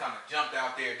 Paul just kind of jumped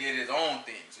out there and did his own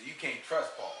thing. So you can't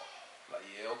trust Paul. Like,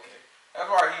 yeah, okay. That's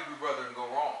why our Hebrew brethren go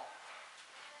wrong.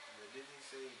 But didn't he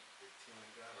say the 10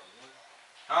 of God are one?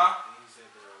 Huh? Didn't he say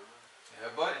there are one?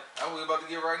 Yeah, buddy. That's what we're about to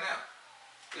get right now.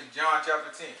 It's John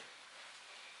chapter 10.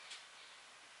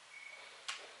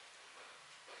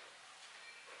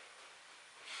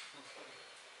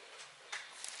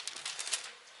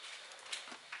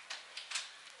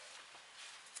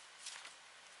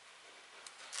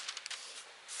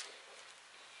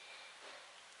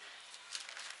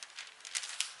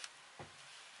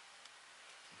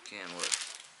 Can what?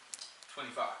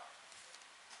 25.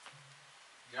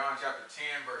 John chapter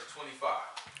 10, verse 25.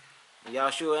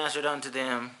 Yahushua answered unto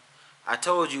them, I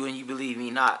told you, and you believe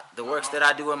me not. The works that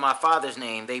I do in my Father's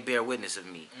name, they bear witness of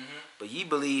me. But ye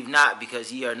believe not, because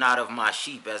ye are not of my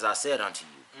sheep, as I said unto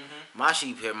you. My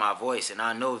sheep hear my voice, and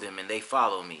I know them, and they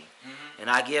follow me. And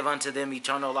I give unto them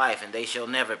eternal life, and they shall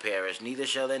never perish, neither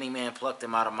shall any man pluck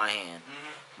them out of my hand.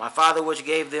 My Father which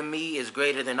gave them me is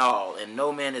greater than all, and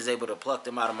no man is able to pluck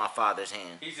them out of my Father's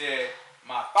hand. He said,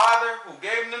 my Father who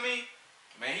gave them to me,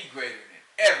 man, he greater than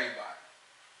everybody.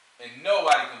 And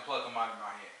nobody can pluck them out of my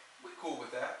hand. We cool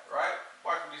with that, right?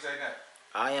 Why should we say that?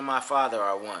 I and my Father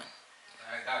are one.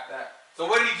 I got that. So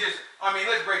what did he just,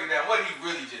 let's break it down. What did he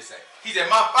really just say? He said,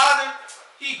 my Father,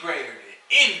 he greater than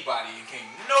anybody, and can't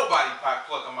nobody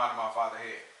pluck him out of my Father's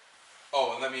head.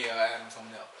 Oh, and let me add him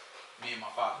something else. Me and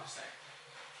my Father are the same.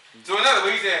 So in other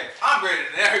words, he said, I'm greater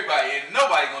than everybody, and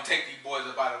nobody gonna take these boys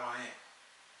up out of my hand.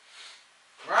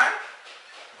 Right?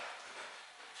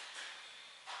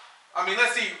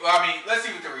 Let's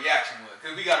see what the reaction was.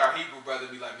 Because we got our Hebrew brother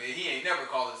be like, man, he ain't never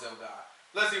called himself God.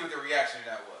 Let's see what the reaction to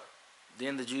that was.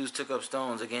 Then the Jews took up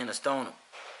stones again to stone him.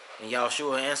 And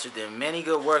Yahushua answered them, many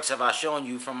good works have I shown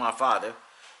you from my Father.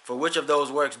 For which of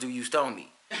those works do you stone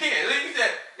me? Yeah, he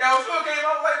said, Yahushua came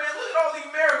up like, man, look at all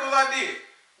these miracles I did.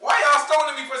 Why y'all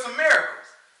stoning me for some miracles?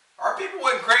 Our people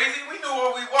wasn't crazy. We knew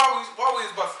why we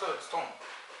was about to stone them.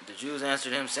 The Jews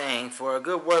answered him, saying, for a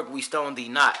good work we stone thee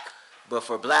not, but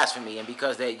for blasphemy, and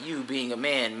because that you, being a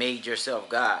man, made yourself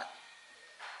God.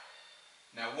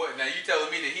 Now what? Now you telling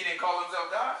me that he didn't call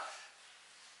himself God?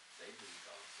 They didn't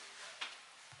call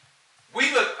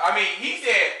himself God. He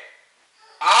said,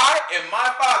 I and my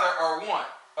Father are one.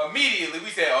 Immediately we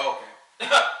said, oh, okay.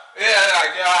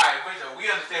 all right, Bishop,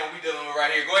 we understand what we dealing with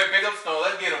right here. Go ahead and pick up stone.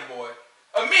 Let's get him, boy.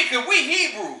 Because we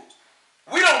Hebrews.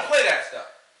 We don't play that stuff.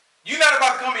 You're not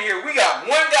about to come in here. We got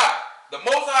one God, the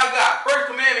Most High God.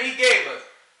 First commandment he gave us.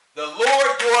 The Lord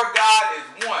your God is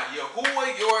one.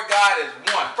 Yahuwah your God is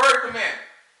one. First commandment.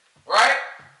 Right?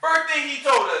 First thing he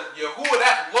told us, Yahuwah,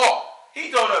 that's law.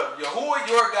 He told us, Yahuwah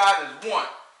your God is one.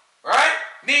 Right?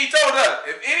 Then he told us,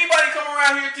 if anybody come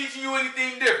around here teaching you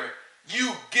anything different,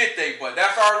 you get they butt.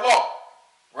 That's our law.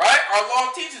 Right? Our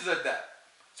law teaches us that.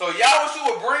 So Yahushua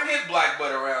will bring his black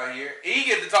butt around here, and he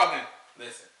gets to talking,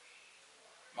 listen,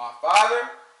 my Father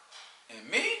and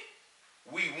me,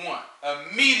 we one.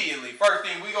 Immediately, first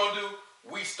thing we gonna do,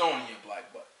 we stoning your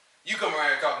black butt. You come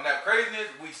around here talking that craziness,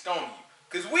 we stone you.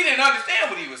 Because we didn't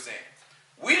understand what he was saying.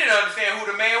 We didn't understand who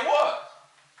the man was.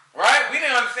 Right? We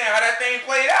didn't understand how that thing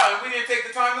played out, and we didn't take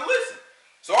the time to listen.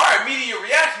 So our immediate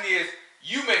reaction is,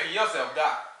 you making yourself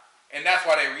God. And that's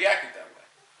why they reacted that way.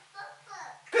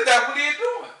 Because that's what he is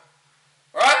doing.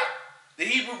 Right? The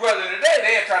Hebrew brother today,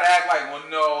 they try to act like, well,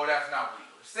 no, that's not what he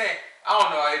was saying. I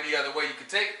don't know any other way you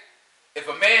could take it. If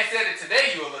a man said it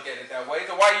today, you would look at it that way.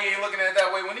 So why you ain't looking at it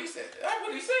that way when he said it? That's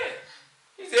what he said.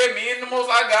 He said, me and the Most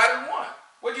High God is one.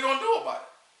 What you going to do about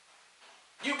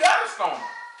it? You got to stone him.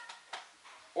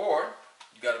 Or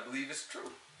you got to believe it's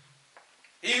true.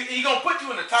 He going to put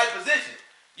you in a tight position.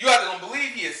 You either going to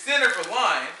believe he is sinner for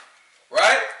lying,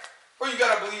 right? Or you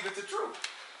got to believe it's the truth.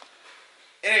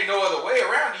 It ain't no other way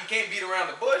around it. You can't beat around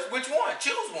the bush. Which one?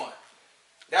 Choose one.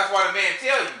 That's why the man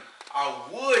tell you, I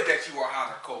would that you were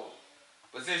hot or cold.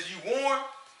 But since you warm,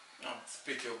 I'm going to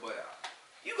spit your butt out.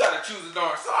 You got to choose a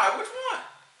darn side. Which one?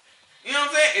 You know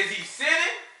what I'm saying? Is he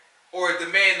sinning or is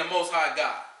the man the Most High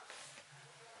God?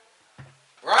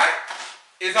 Right?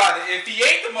 It's either, if he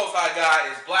ain't the Most High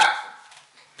God, it's blasphemy.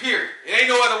 Period. It ain't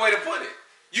no other way to put it.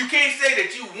 You can't say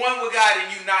that you one with God and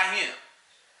you not him.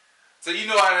 So you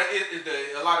know how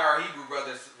a lot of our Hebrew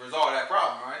brothers resolve that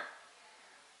problem, right?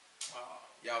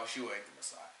 Yahushua ain't the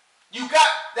Messiah.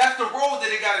 That's the road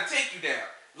that it got to take you down.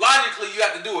 Logically, you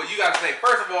have to do it. You got to say,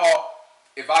 first of all,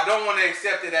 if I don't want to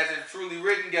accept it as it's truly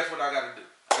written, guess what I got to do?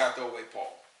 I got to throw away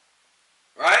Paul.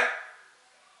 Right?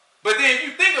 But then if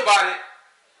you think about it,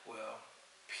 well,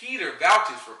 Peter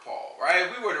vouches for Paul, right?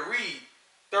 If we were to read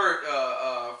 2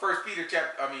 Peter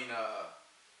chapter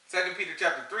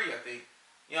 3, I think.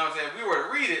 You know what I'm saying? If we were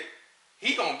to read it,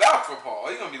 he gonna vouch for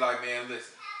Paul. He's gonna be like, man,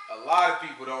 listen, a lot of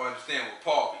people don't understand what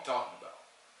Paul be talking about.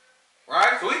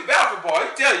 Right? So he vouch for Paul.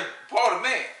 He tell you, Paul the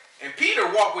man. And Peter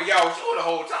walked with Yahushua the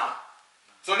whole time.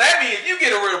 So that means if you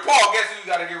get rid of Paul, guess who you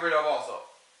gotta get rid of also?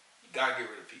 You gotta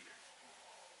get rid of Peter.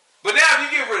 But now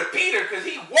if you get rid of Peter, because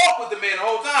he walked with the man the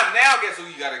whole time, now guess who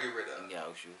you gotta get rid of?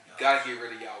 Yahushua. You gotta get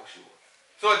rid of Yahushua.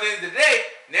 So at the end of the day,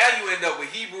 now you end up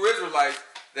with Hebrew Israelites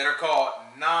that are called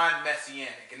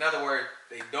non-messianic. In other words,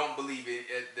 they don't believe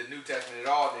the New Testament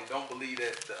at all. They don't believe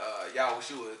that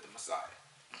Yahushua is the Messiah.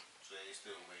 So they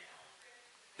still waiting on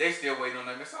it. They still waiting on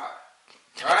that Messiah.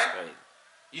 That's right? crazy.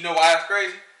 You know why that's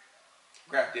crazy?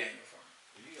 Grab Daniel from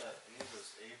me. You got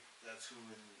that's who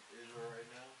in Israel right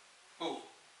now? Who?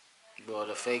 Well,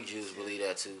 the fake Jews believe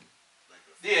that too.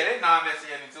 Yeah, they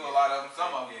non-messianic too, a lot of them.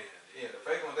 Some of them. Yeah, the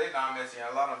fake ones, they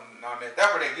non-messianic. A lot of them non-messianic.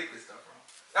 That's where they get this stuff from.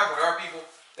 That's where our people,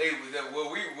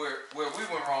 where we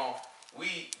went wrong,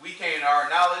 we came to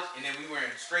our knowledge, and then we went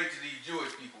straight to these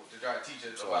Jewish people to try to teach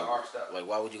us about our stuff. Like,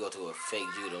 why would you go to a fake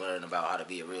Jew to learn about how to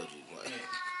be a real Jew? Like, yeah.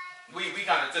 We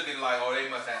kind of took it like, oh, they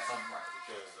must have something right.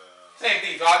 Because, same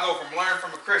thing. So I go from learning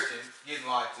from a Christian, getting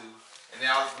lied to, and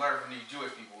then I learn from these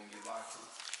Jewish people and get lied to.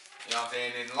 You know what I'm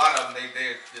saying? And a lot of them, they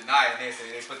deny it, and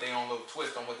they put their own little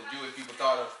twist on what the Jewish people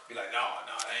thought of. Be like, no,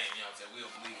 they ain't, you know what I'm saying? We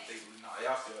don't believe what they believe. No,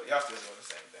 y'all still doing the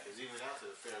same thing. because even after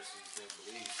the Pharisees didn't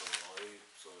believe, so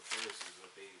the Pharisees,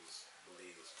 what they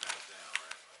believe was passed down,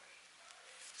 right?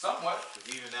 Somewhat.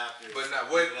 Because even after, But now,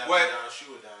 what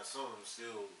Yahushua died, some of them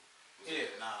still was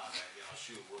like, nah, that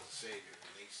Yahushua was the Savior,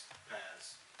 and they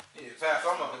passed. Yeah, passed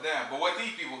some of it down. But what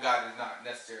these people got is not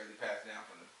necessarily passed down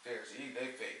from the Pharisees.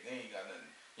 They fake. They ain't got nothing.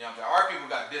 You know what I'm saying? Our people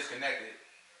got disconnected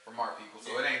from our people,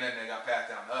 so it ain't nothing that got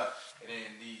passed down to us. And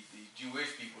then the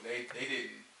Jewish people, they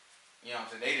didn't, you know what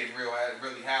I'm saying? They didn't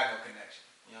really have no connection,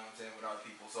 you know what I'm saying, with our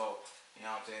people. So, you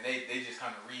know what I'm saying? They just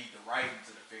kind of read the writings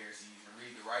of the Pharisees and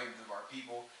read the writings of our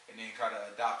people, and then try to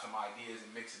adopt some ideas and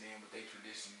mix it in with their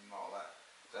traditions and all that.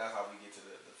 So that's how we get to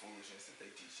the foolishness that they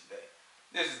teach today.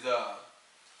 This is I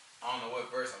don't know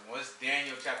what verse I'm on. It's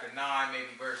Daniel chapter 9,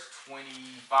 maybe verse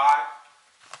 25.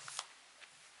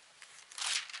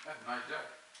 That's a nice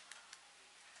jacket.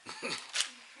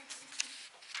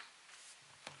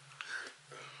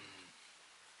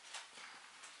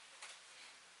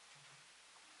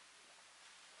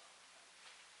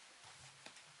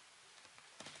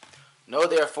 Know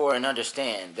therefore and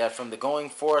understand that from the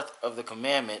going forth of the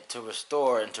commandment to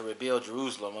restore and to rebuild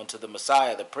Jerusalem unto the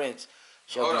Messiah the Prince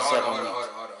shall be 7 weeks.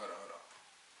 Hold on.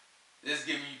 This is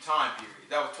giving you time period.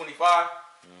 That was 25?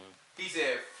 Mm-hmm. He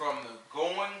said, from the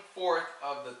going forth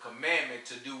of the commandment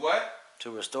to do what? To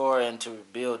restore and to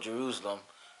rebuild Jerusalem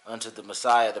unto the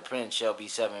Messiah the Prince shall be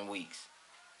 7 weeks.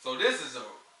 So this is a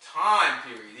time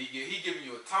period. He giving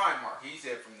you a time mark. He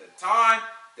said from the time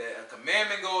that a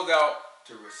commandment goes out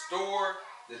to restore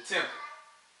the temple,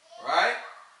 right?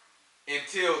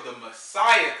 Until the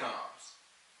Messiah comes.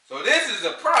 So this is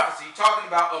a prophecy talking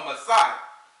about a Messiah.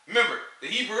 Remember, the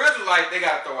Hebrew Israelites, they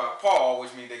got to throw out Paul,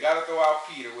 which means they got to throw out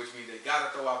Peter, which means they got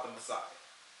to throw out the Messiah.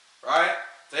 Right?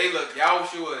 So, hey, look,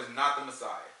 Yahushua is not the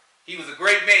Messiah. He was a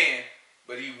great man,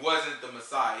 but he wasn't the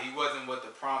Messiah. He wasn't what the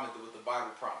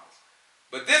Bible promised.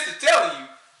 But this is telling you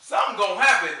something going to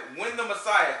happen when the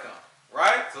Messiah comes.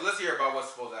 Right? So, let's hear about what's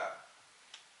supposed to happen.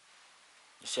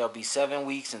 It shall be 7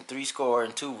 weeks and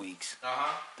 62 weeks.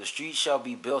 The street shall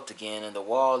be built again, and the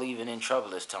wall even in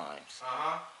troublous times.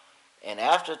 And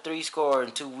after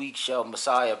 62 weeks shall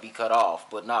Messiah be cut off,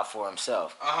 but not for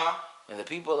himself. And the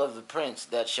people of the prince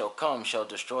that shall come shall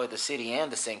destroy the city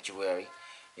and the sanctuary,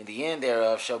 and the end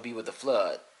thereof shall be with the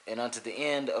flood. And unto the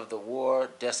end of the war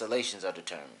desolations are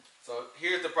determined. So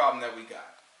here's the problem that we got.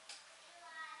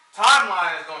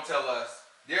 Timeline is going to tell us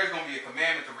there's going to be a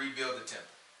commandment to rebuild the temple.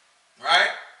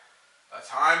 Right? A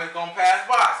time is going to pass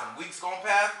by. Some weeks going to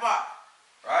pass by.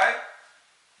 Right?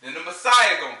 Then the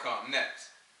Messiah going to come next.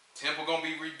 Temple going to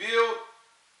be rebuilt.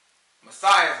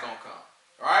 Messiah is going to come.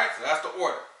 Right? So that's the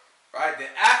order. Right? Then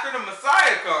after the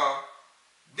Messiah comes,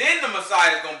 then the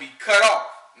Messiah is going to be cut off.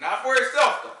 Not for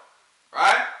itself though.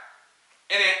 Right?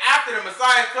 And then after the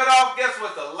Messiah is cut off, guess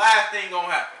what's the last thing going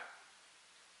to happen?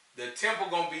 The temple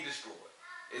going to be destroyed.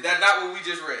 Is that not what we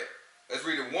just read? Let's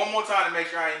read it one more time to make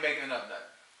sure I ain't making up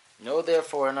nothing. Know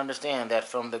therefore and understand that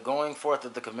from the going forth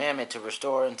of the commandment to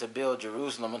restore and to build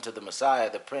Jerusalem unto the Messiah,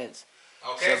 the Prince,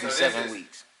 shall be 7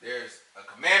 weeks. There's a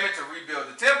commandment to rebuild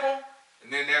the temple,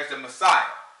 and then there's the Messiah.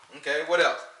 Okay, what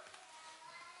else?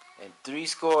 And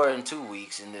 62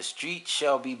 weeks, and the street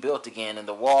shall be built again, and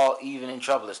the wall even in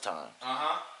troublous times.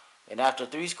 And after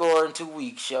 62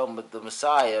 weeks shall the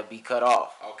Messiah be cut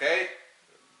off. Okay.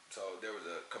 So there was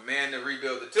a command to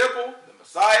rebuild the temple, the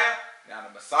Messiah. Now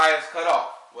the Messiah is cut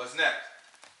off. What's next?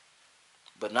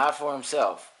 But not for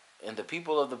himself. And the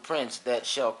people of the prince that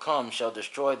shall come shall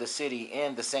destroy the city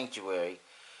and the sanctuary,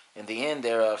 and the end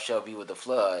thereof shall be with the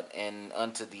flood, and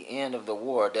unto the end of the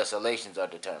war desolations are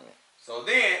determined. So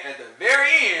then, at the very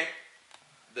end,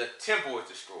 the temple is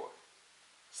destroyed.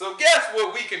 So guess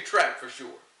what we can track for sure?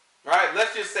 Right?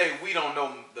 Let's just say we don't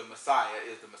know the Messiah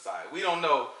is the Messiah. We don't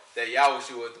know that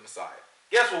Yahushua is the Messiah.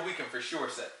 Guess what we can for sure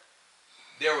say?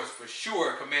 There was for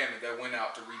sure a commandment that went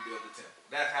out to rebuild the temple.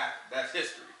 That happened. That's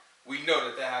history. We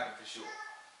know that happened for sure.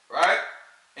 Right?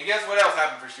 And guess what else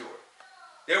happened for sure?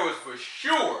 There was for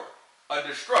sure a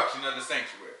destruction of the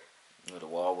sanctuary. The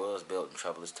wall was built in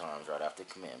troublous times right after the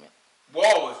commandment.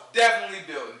 Wall was definitely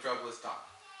built in troublous times.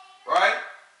 Right?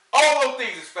 All those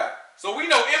things is fact. So we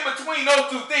know in between those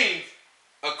two things,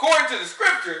 according to the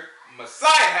scripture,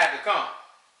 Messiah had to come.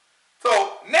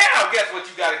 So now guess what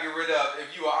you got to get rid of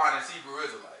if you are honest Hebrew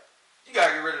Israelite? You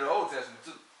got to get rid of the Old Testament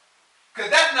too.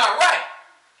 Because that's not right.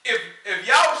 If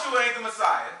Yahushua ain't the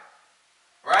Messiah,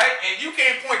 right, and you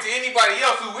can't point to anybody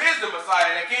else who is the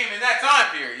Messiah that came in that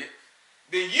time period,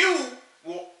 then you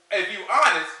will, if you're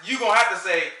honest, you're going to have to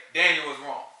say Daniel was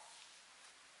wrong.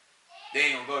 They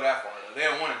ain't going to go that far. They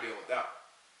don't want to deal with that.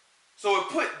 So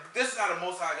this is how the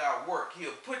Most High God work.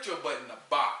 He'll put your butt in a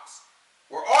box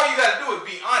where all you got to do is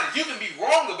be honest. You can be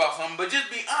wrong about something, but just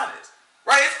be honest.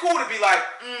 Right? It's cool to be like,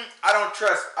 I don't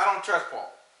trust Paul.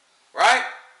 Right?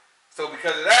 So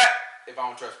because of that, if I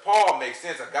don't trust Paul, it makes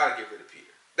sense. I got to get rid of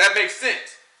Peter. That makes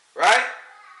sense. Right?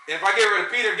 And if I get rid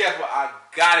of Peter, guess what? I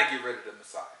got to get rid of the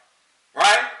Messiah.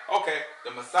 Right? Okay.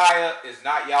 The Messiah is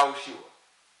not Yahushua.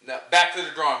 Now, back to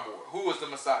the drawing board. Who is the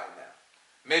Messiah now?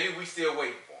 Maybe we still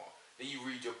waiting for him. Then you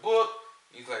read your book.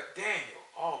 And he's like, Daniel.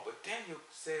 Oh, but Daniel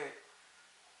said,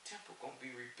 temple going to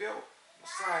be rebuilt.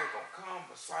 Messiah going to come.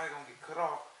 Messiah going to get cut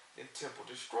off. Then temple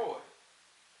destroyed.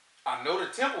 I know the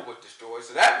temple was destroyed.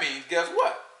 So that means, guess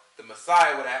what? The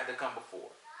Messiah would have had to come before.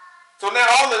 So now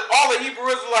all the Hebrew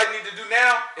Israelites need to do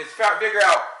now is figure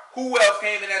out who else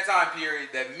came in that time period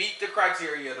that meet the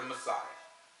criteria of the Messiah.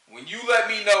 When you let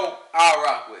me know, I'll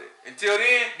rock with it. Until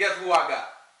then, guess who I got?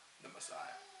 The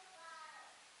Messiah.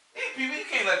 These people, you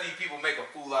can't let these people make a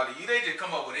fool out of you. They just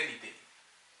come up with anything.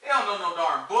 They don't know no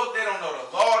darn book. They don't know the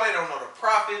law. They don't know the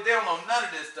prophets. They don't know none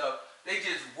of this stuff. They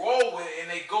just roll with it and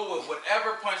they go with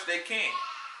whatever punch they can.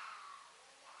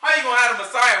 How you going to have a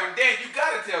Messiah when Daniel, you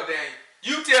got to tell Daniel.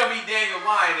 You tell me Daniel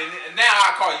lying and now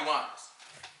I call you honest.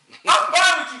 I'm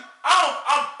fine with you.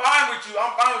 I'm fine with you.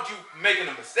 I'm fine with you making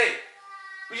a mistake.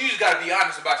 But you just got to be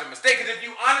honest about your mistake. Because if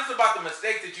you're honest about the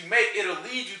mistakes that you make, it'll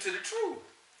lead you to the truth.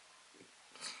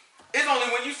 It's only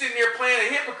when you sitting there playing a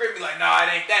hypocrite, be like, nah,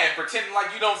 it ain't that, and pretending like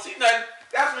you don't see nothing,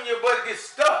 that's when your butt gets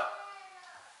stuck.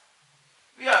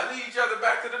 We got to lead each other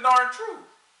back to the darn truth.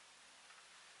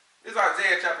 This is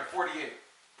Isaiah chapter 48. Let's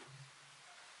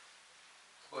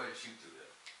go ahead and shoot through that.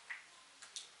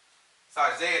 It's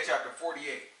Isaiah chapter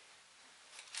 48.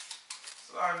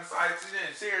 sorry, Messiah,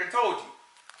 sit here and told you.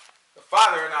 The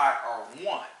Father and I are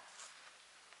one.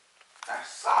 That's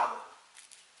solid.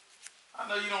 I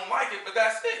know you don't like it, but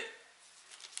that's it.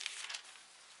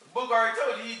 The book already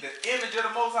told you he's the image of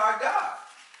the Most High God.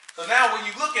 So now when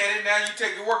you look at it, now you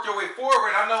work your way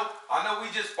forward. I know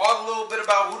we just fought a little bit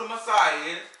about who the Messiah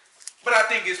is, but I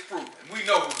think it's proven. We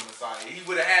know who the Messiah is. He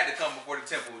would have had to come before the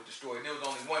temple was destroyed. And there was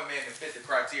only one man that fit the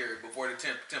criteria before the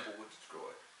temple was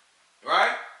destroyed.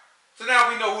 Right? So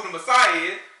now we know who the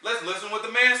Messiah is. Let's listen what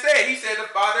the man said. He said the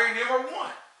Father and him are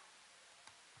one.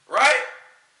 Right?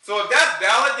 So if that's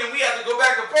valid, then we have to go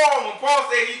back to Paul. When Paul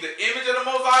said he's the image of the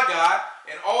Most High God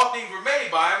and all things were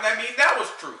made by him, that means that was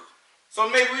true. So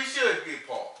maybe we should get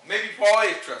Paul. Maybe Paul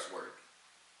is trustworthy.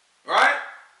 Right?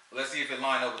 Let's see if it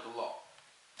lines up with the law.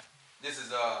 This is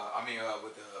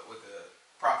with the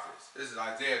prophets. This is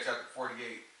Isaiah chapter 48,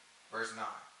 verse 9.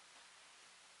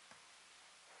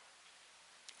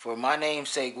 For my name's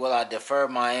sake will I defer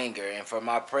my anger, and for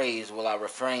my praise will I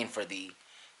refrain for thee,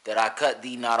 that I cut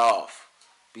thee not off.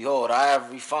 Behold, I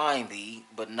have refined thee,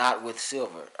 but not with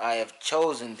silver. I have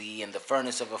chosen thee in the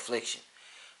furnace of affliction.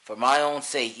 For my own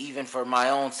sake, even for my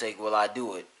own sake will I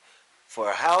do it.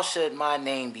 For how should my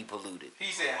name be polluted?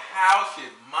 He said, how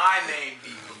should my name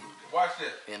be polluted? Watch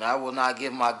this. And I will not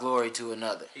give my glory to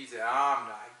another. He said, I'm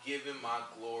not giving my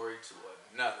glory to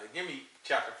another. Give me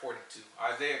chapter 42.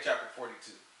 Isaiah chapter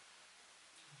 42.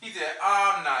 He said,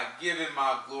 I'm not giving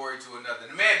my glory to another.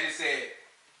 The man just said,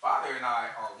 Father and I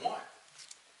are one.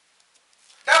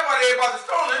 That's why they about to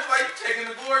stone him. It's like you're taking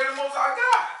the glory of the Most High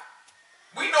God.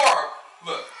 We know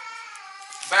look,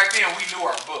 back then we knew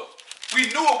our book.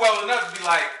 We knew it well enough to be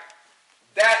like,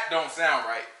 that don't sound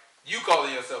right. You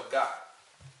calling yourself God.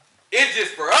 It's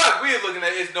just for us, we are looking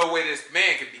at it's no way this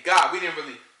man could be God. We didn't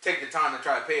really take the time to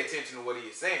try to pay attention to what he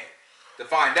is saying. To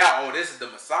find out, oh, this is the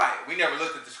Messiah. We never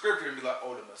looked at the scripture and be like,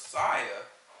 oh, the Messiah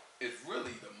is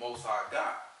really the Most High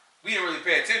God. We didn't really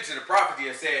pay attention to the prophecy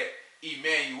that said,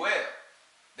 Emmanuel,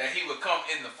 that he would come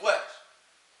in the flesh.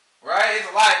 Right? It's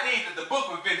a lot of things that the book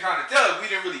has been trying to tell us. We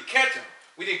didn't really catch them.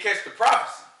 We didn't catch the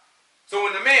prophecy. So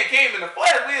when the man came in the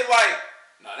flesh, we was like,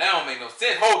 no, that don't make no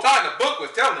sense. The whole time the book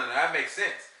was telling us that makes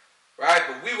sense. Right?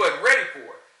 But we wasn't ready for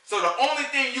it. So the only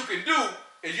thing you can do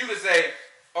is you can say,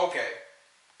 okay,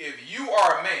 if you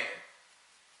are a man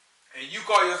and you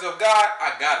call yourself God,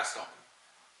 I gotta stone you.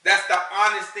 That's the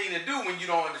honest thing to do when you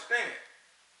don't understand.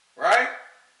 Right?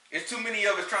 It's too many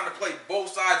of us trying to play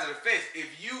both sides of the fence. If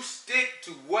you stick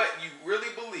to what you really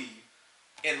believe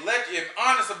and if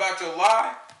honest about your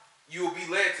lie, you will be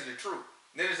led to the truth.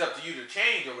 Then it's up to you to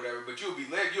change or whatever, but you'll be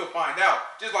led, you'll find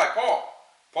out. Just like Paul.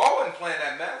 Paul wasn't playing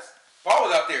that mess. Paul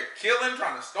was out there killing,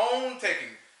 trying to stone,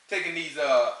 taking these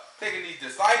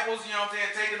disciples, you know what I'm saying,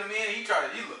 taking them in. He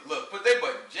put their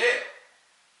butt in jail.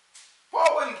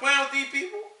 Paul wasn't playing with these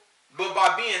people. But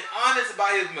by being honest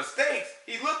about his mistakes,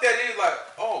 he looked at it like,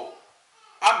 oh,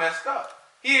 I messed up.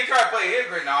 He didn't try to play his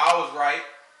grade. No, I was right.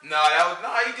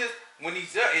 When he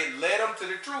said it led him to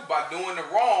the truth by doing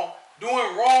wrong,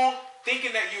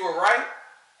 thinking that you were right,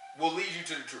 will lead you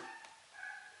to the truth.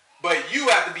 But you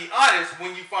have to be honest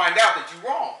when you find out that you're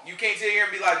wrong. You can't sit here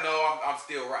and be like, no, I'm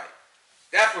still right.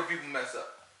 That's where people mess up.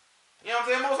 You know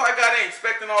what I'm saying? Most High God ain't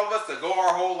expecting all of us to go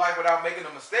our whole life without making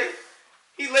a mistake.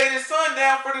 He laid his son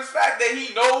down for this fact that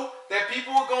he know that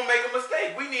people are going to make a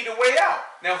mistake. We need a way out.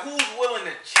 Now, who's willing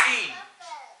to change?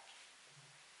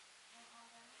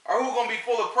 Or who's going to be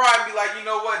full of pride and be like, you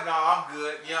know what? Nah, I'm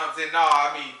good. You know what I'm saying?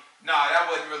 Nah, that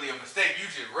wasn't really a mistake. You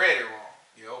just read it wrong.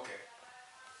 Yeah, okay.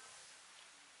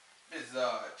 This is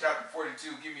chapter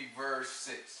 42. Give me verse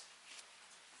 6.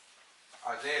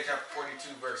 Isaiah chapter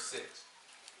 42, verse 6.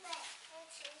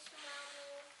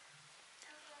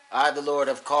 I, the Lord,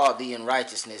 have called thee in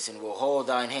righteousness, and will hold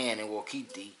thine hand, and will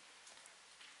keep thee,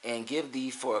 and give thee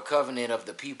for a covenant of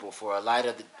the people, for a light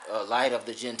of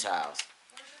the Gentiles,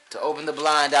 to open the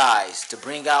blind eyes, to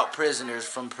bring out prisoners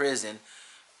from prison,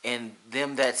 and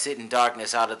them that sit in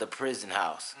darkness out of the prison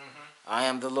house. Mm-hmm. I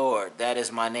am the Lord, that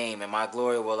is my name, and my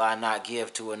glory will I not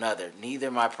give to another,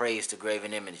 neither my praise to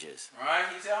graven images. Right?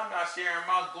 He said, I'm not sharing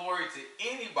my glory to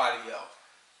anybody else.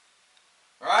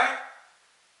 Right?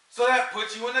 So that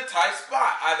puts you in a tight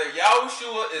spot. Either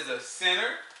Yahushua is a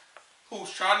sinner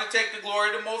who's trying to take the glory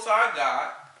of the Most High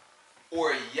God,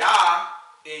 or Yah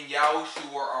and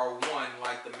Yahushua are one,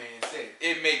 like the man said.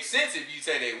 It makes sense if you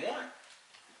say they one.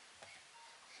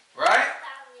 Right?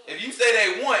 If you say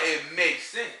they one, it makes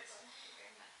sense.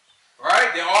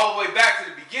 Right? Then all the way back to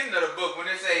the beginning of the book, when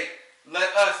they say, let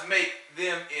us make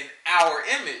them in our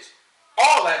image,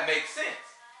 all that makes sense.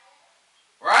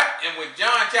 Right? And with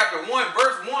John chapter 1,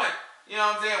 verse 1, You know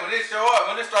what I'm saying? When it show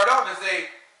up, when it start off, it say,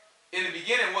 in the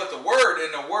beginning was the Word,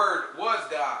 and the Word was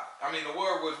God. I mean, the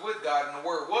Word was with God, and the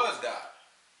Word was God.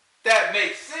 That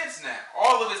makes sense now.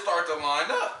 All of it starts to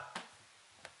line up.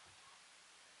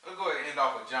 Let's go ahead and end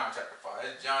off with John chapter 5.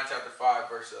 It's John chapter 5,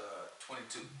 verse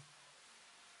 22.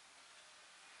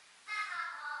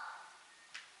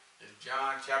 It's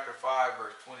John chapter 5,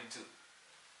 verse 22.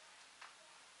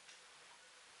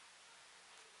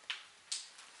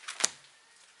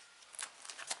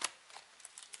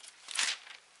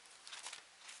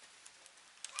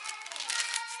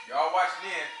 Y'all watching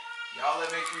in, y'all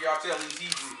make sure y'all tell these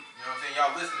Hebrews. You know what I'm saying?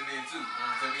 Y'all listening in too. You know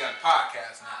what I'm saying? We got a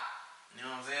podcast now. You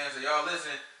know what I'm saying? So y'all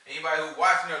listen. Anybody who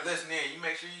watching or listening in, you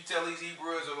make sure you tell these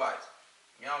Hebrew Israelites.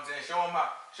 You know what I'm saying? Show them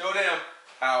out. Show them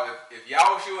how if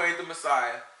Yahushua ain't the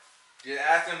Messiah, just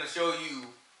ask them to show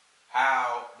you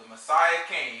how the Messiah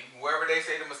came, whoever they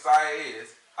say the Messiah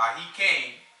is, how he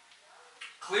came,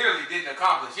 clearly didn't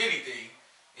accomplish anything.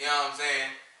 You know what I'm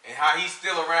saying? And how he's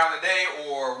still around today,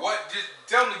 or what, just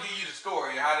tell them to give you the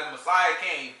story of how the Messiah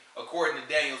came according to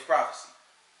Daniel's prophecy.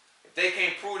 If they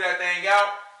can't prove that thing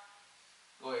out,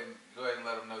 go ahead and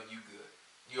let them know you good.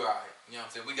 You alright. You know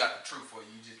what I'm saying? We got the truth for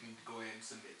you. You just need to go ahead and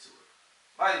submit to it.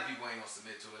 A lot of people ain't gonna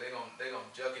submit to it. They gonna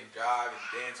juck and jive and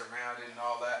dance around it and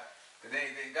all that. Cause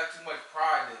they got too much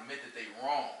pride to admit that they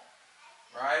wrong.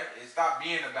 Right? It stopped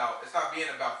being about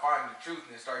finding the truth,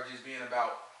 and it started just being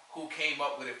about who came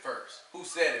up with it first, who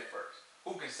said it first,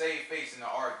 who can save face in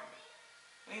the argument.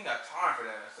 We ain't got time for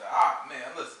that. I said, man,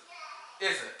 listen,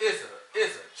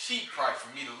 it's a cheap price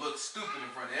for me to look stupid in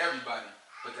front of everybody,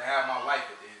 but to have my life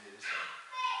at the end of this thing.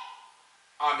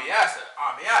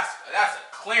 That's a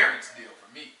clearance deal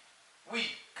for me. We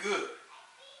good.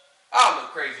 I'll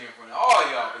look crazy in front of all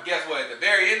y'all, but guess what? At the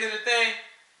very end of the thing,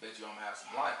 bet you I'm gonna have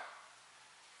some life.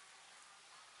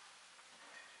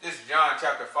 This is John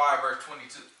chapter 5, verse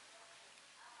 22.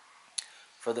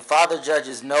 For the Father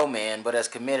judges no man, but has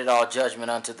committed all judgment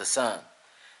unto the Son,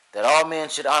 that all men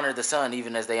should honor the Son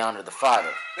even as they honor the Father.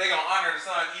 They gonna honor the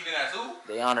Son even as who?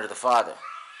 They honor the Father.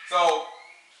 So,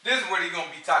 this is where they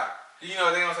gonna be tight. You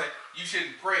know, they gonna say, you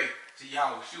shouldn't pray to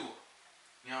Yahushua.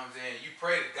 You know what I'm saying? You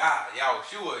pray to God.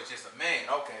 Yahushua is just a man.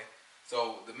 Okay.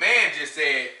 So, the man just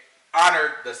said,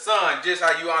 honor the Son just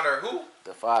how you honor who?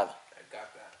 The Father. I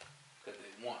got that. Because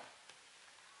they won.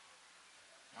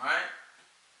 Alright?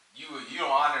 You don't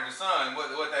honor the Son.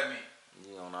 What that mean?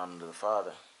 You don't honor the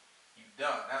Father. You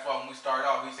done. That's why when we start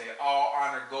off, we say all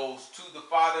honor goes to the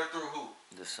Father through who?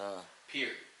 The Son.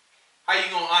 Period. How you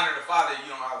gonna honor the Father if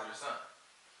you don't honor the Son?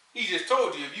 He just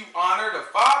told you, if you honor the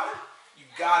Father, you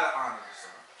gotta honor the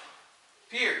Son.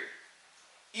 Period.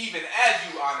 Even as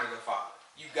you honor the Father,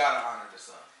 you gotta honor the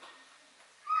Son.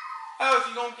 How else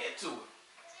you gonna get to it?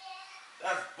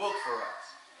 That's book for us.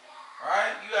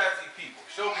 Alright? You ask these people,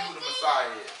 show me who the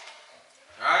Messiah is.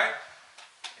 Alright?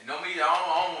 And I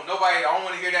don't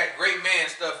want to hear that great man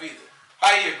stuff either.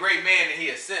 How he a great man and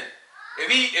he a sinner? If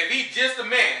he just a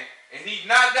man and he's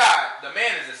not God, the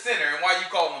man is a sinner, and why you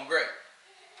call him great?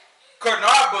 According to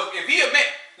our book, if he a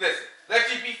man, listen, let's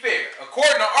just be fair.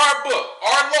 According to our book,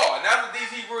 our law, and that's what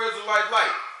these Hebrew Israelites like.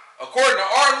 According to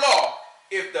our law,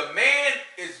 if the man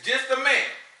is just a man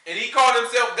and he called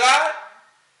himself God,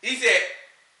 he said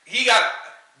we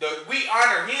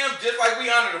honor him just like we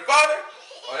honor the Father.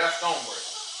 Oh, that's stonework.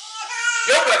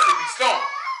 Your butt should be stoned.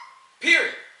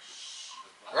 Period.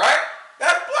 Right?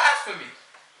 That's blasphemy.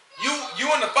 You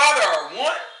and the Father are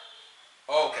one?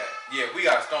 Okay. Yeah, we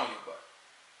gotta stone your butt.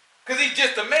 Because he's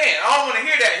just a man. I don't want to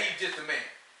hear that he's just a man.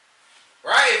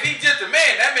 Right? If he's just a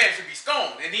man, that man should be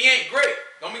stoned. And he ain't great.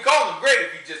 Don't be calling him great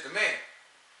if he's just a man.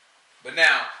 But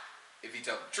now, if he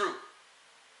tells the truth,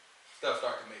 stuff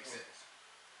starts to make sense.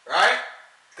 Right?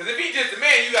 Because if he's just a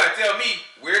man, you got to tell me,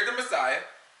 where's the Messiah?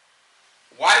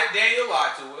 Why did Daniel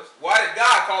lie to us? Why did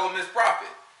God call him his prophet?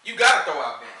 You got to throw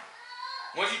out Daniel.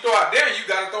 Once you throw out Daniel, you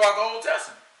got to throw out the Old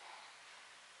Testament.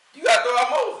 You got to throw out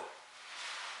Moses.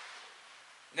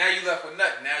 Now you left with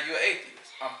nothing. Now you're an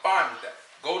atheist. I'm fine with that.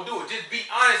 Go do it. Just be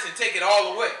honest and take it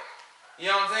all away. You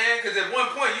know what I'm saying? Because at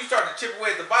one point you start to chip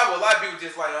away at the Bible. A lot of people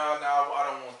just like, oh, no, I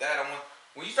don't want that.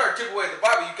 When you start to chip away at the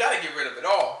Bible, you got to get rid of it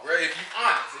all. Right? If you're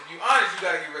honest, you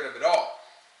got to get rid of it all.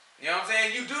 You know what I'm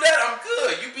saying? You do that, I'm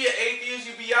good. You be an atheist,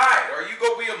 you be alright. Or you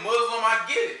go be a Muslim, I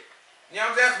get it. You know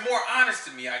what I'm saying? That's more honest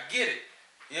to me. I get it.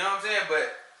 You know what I'm saying? But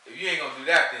if you ain't going to do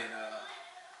that, then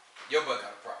your butt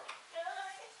got a problem.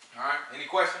 Alright? Any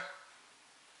questions?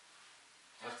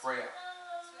 Let's pray out.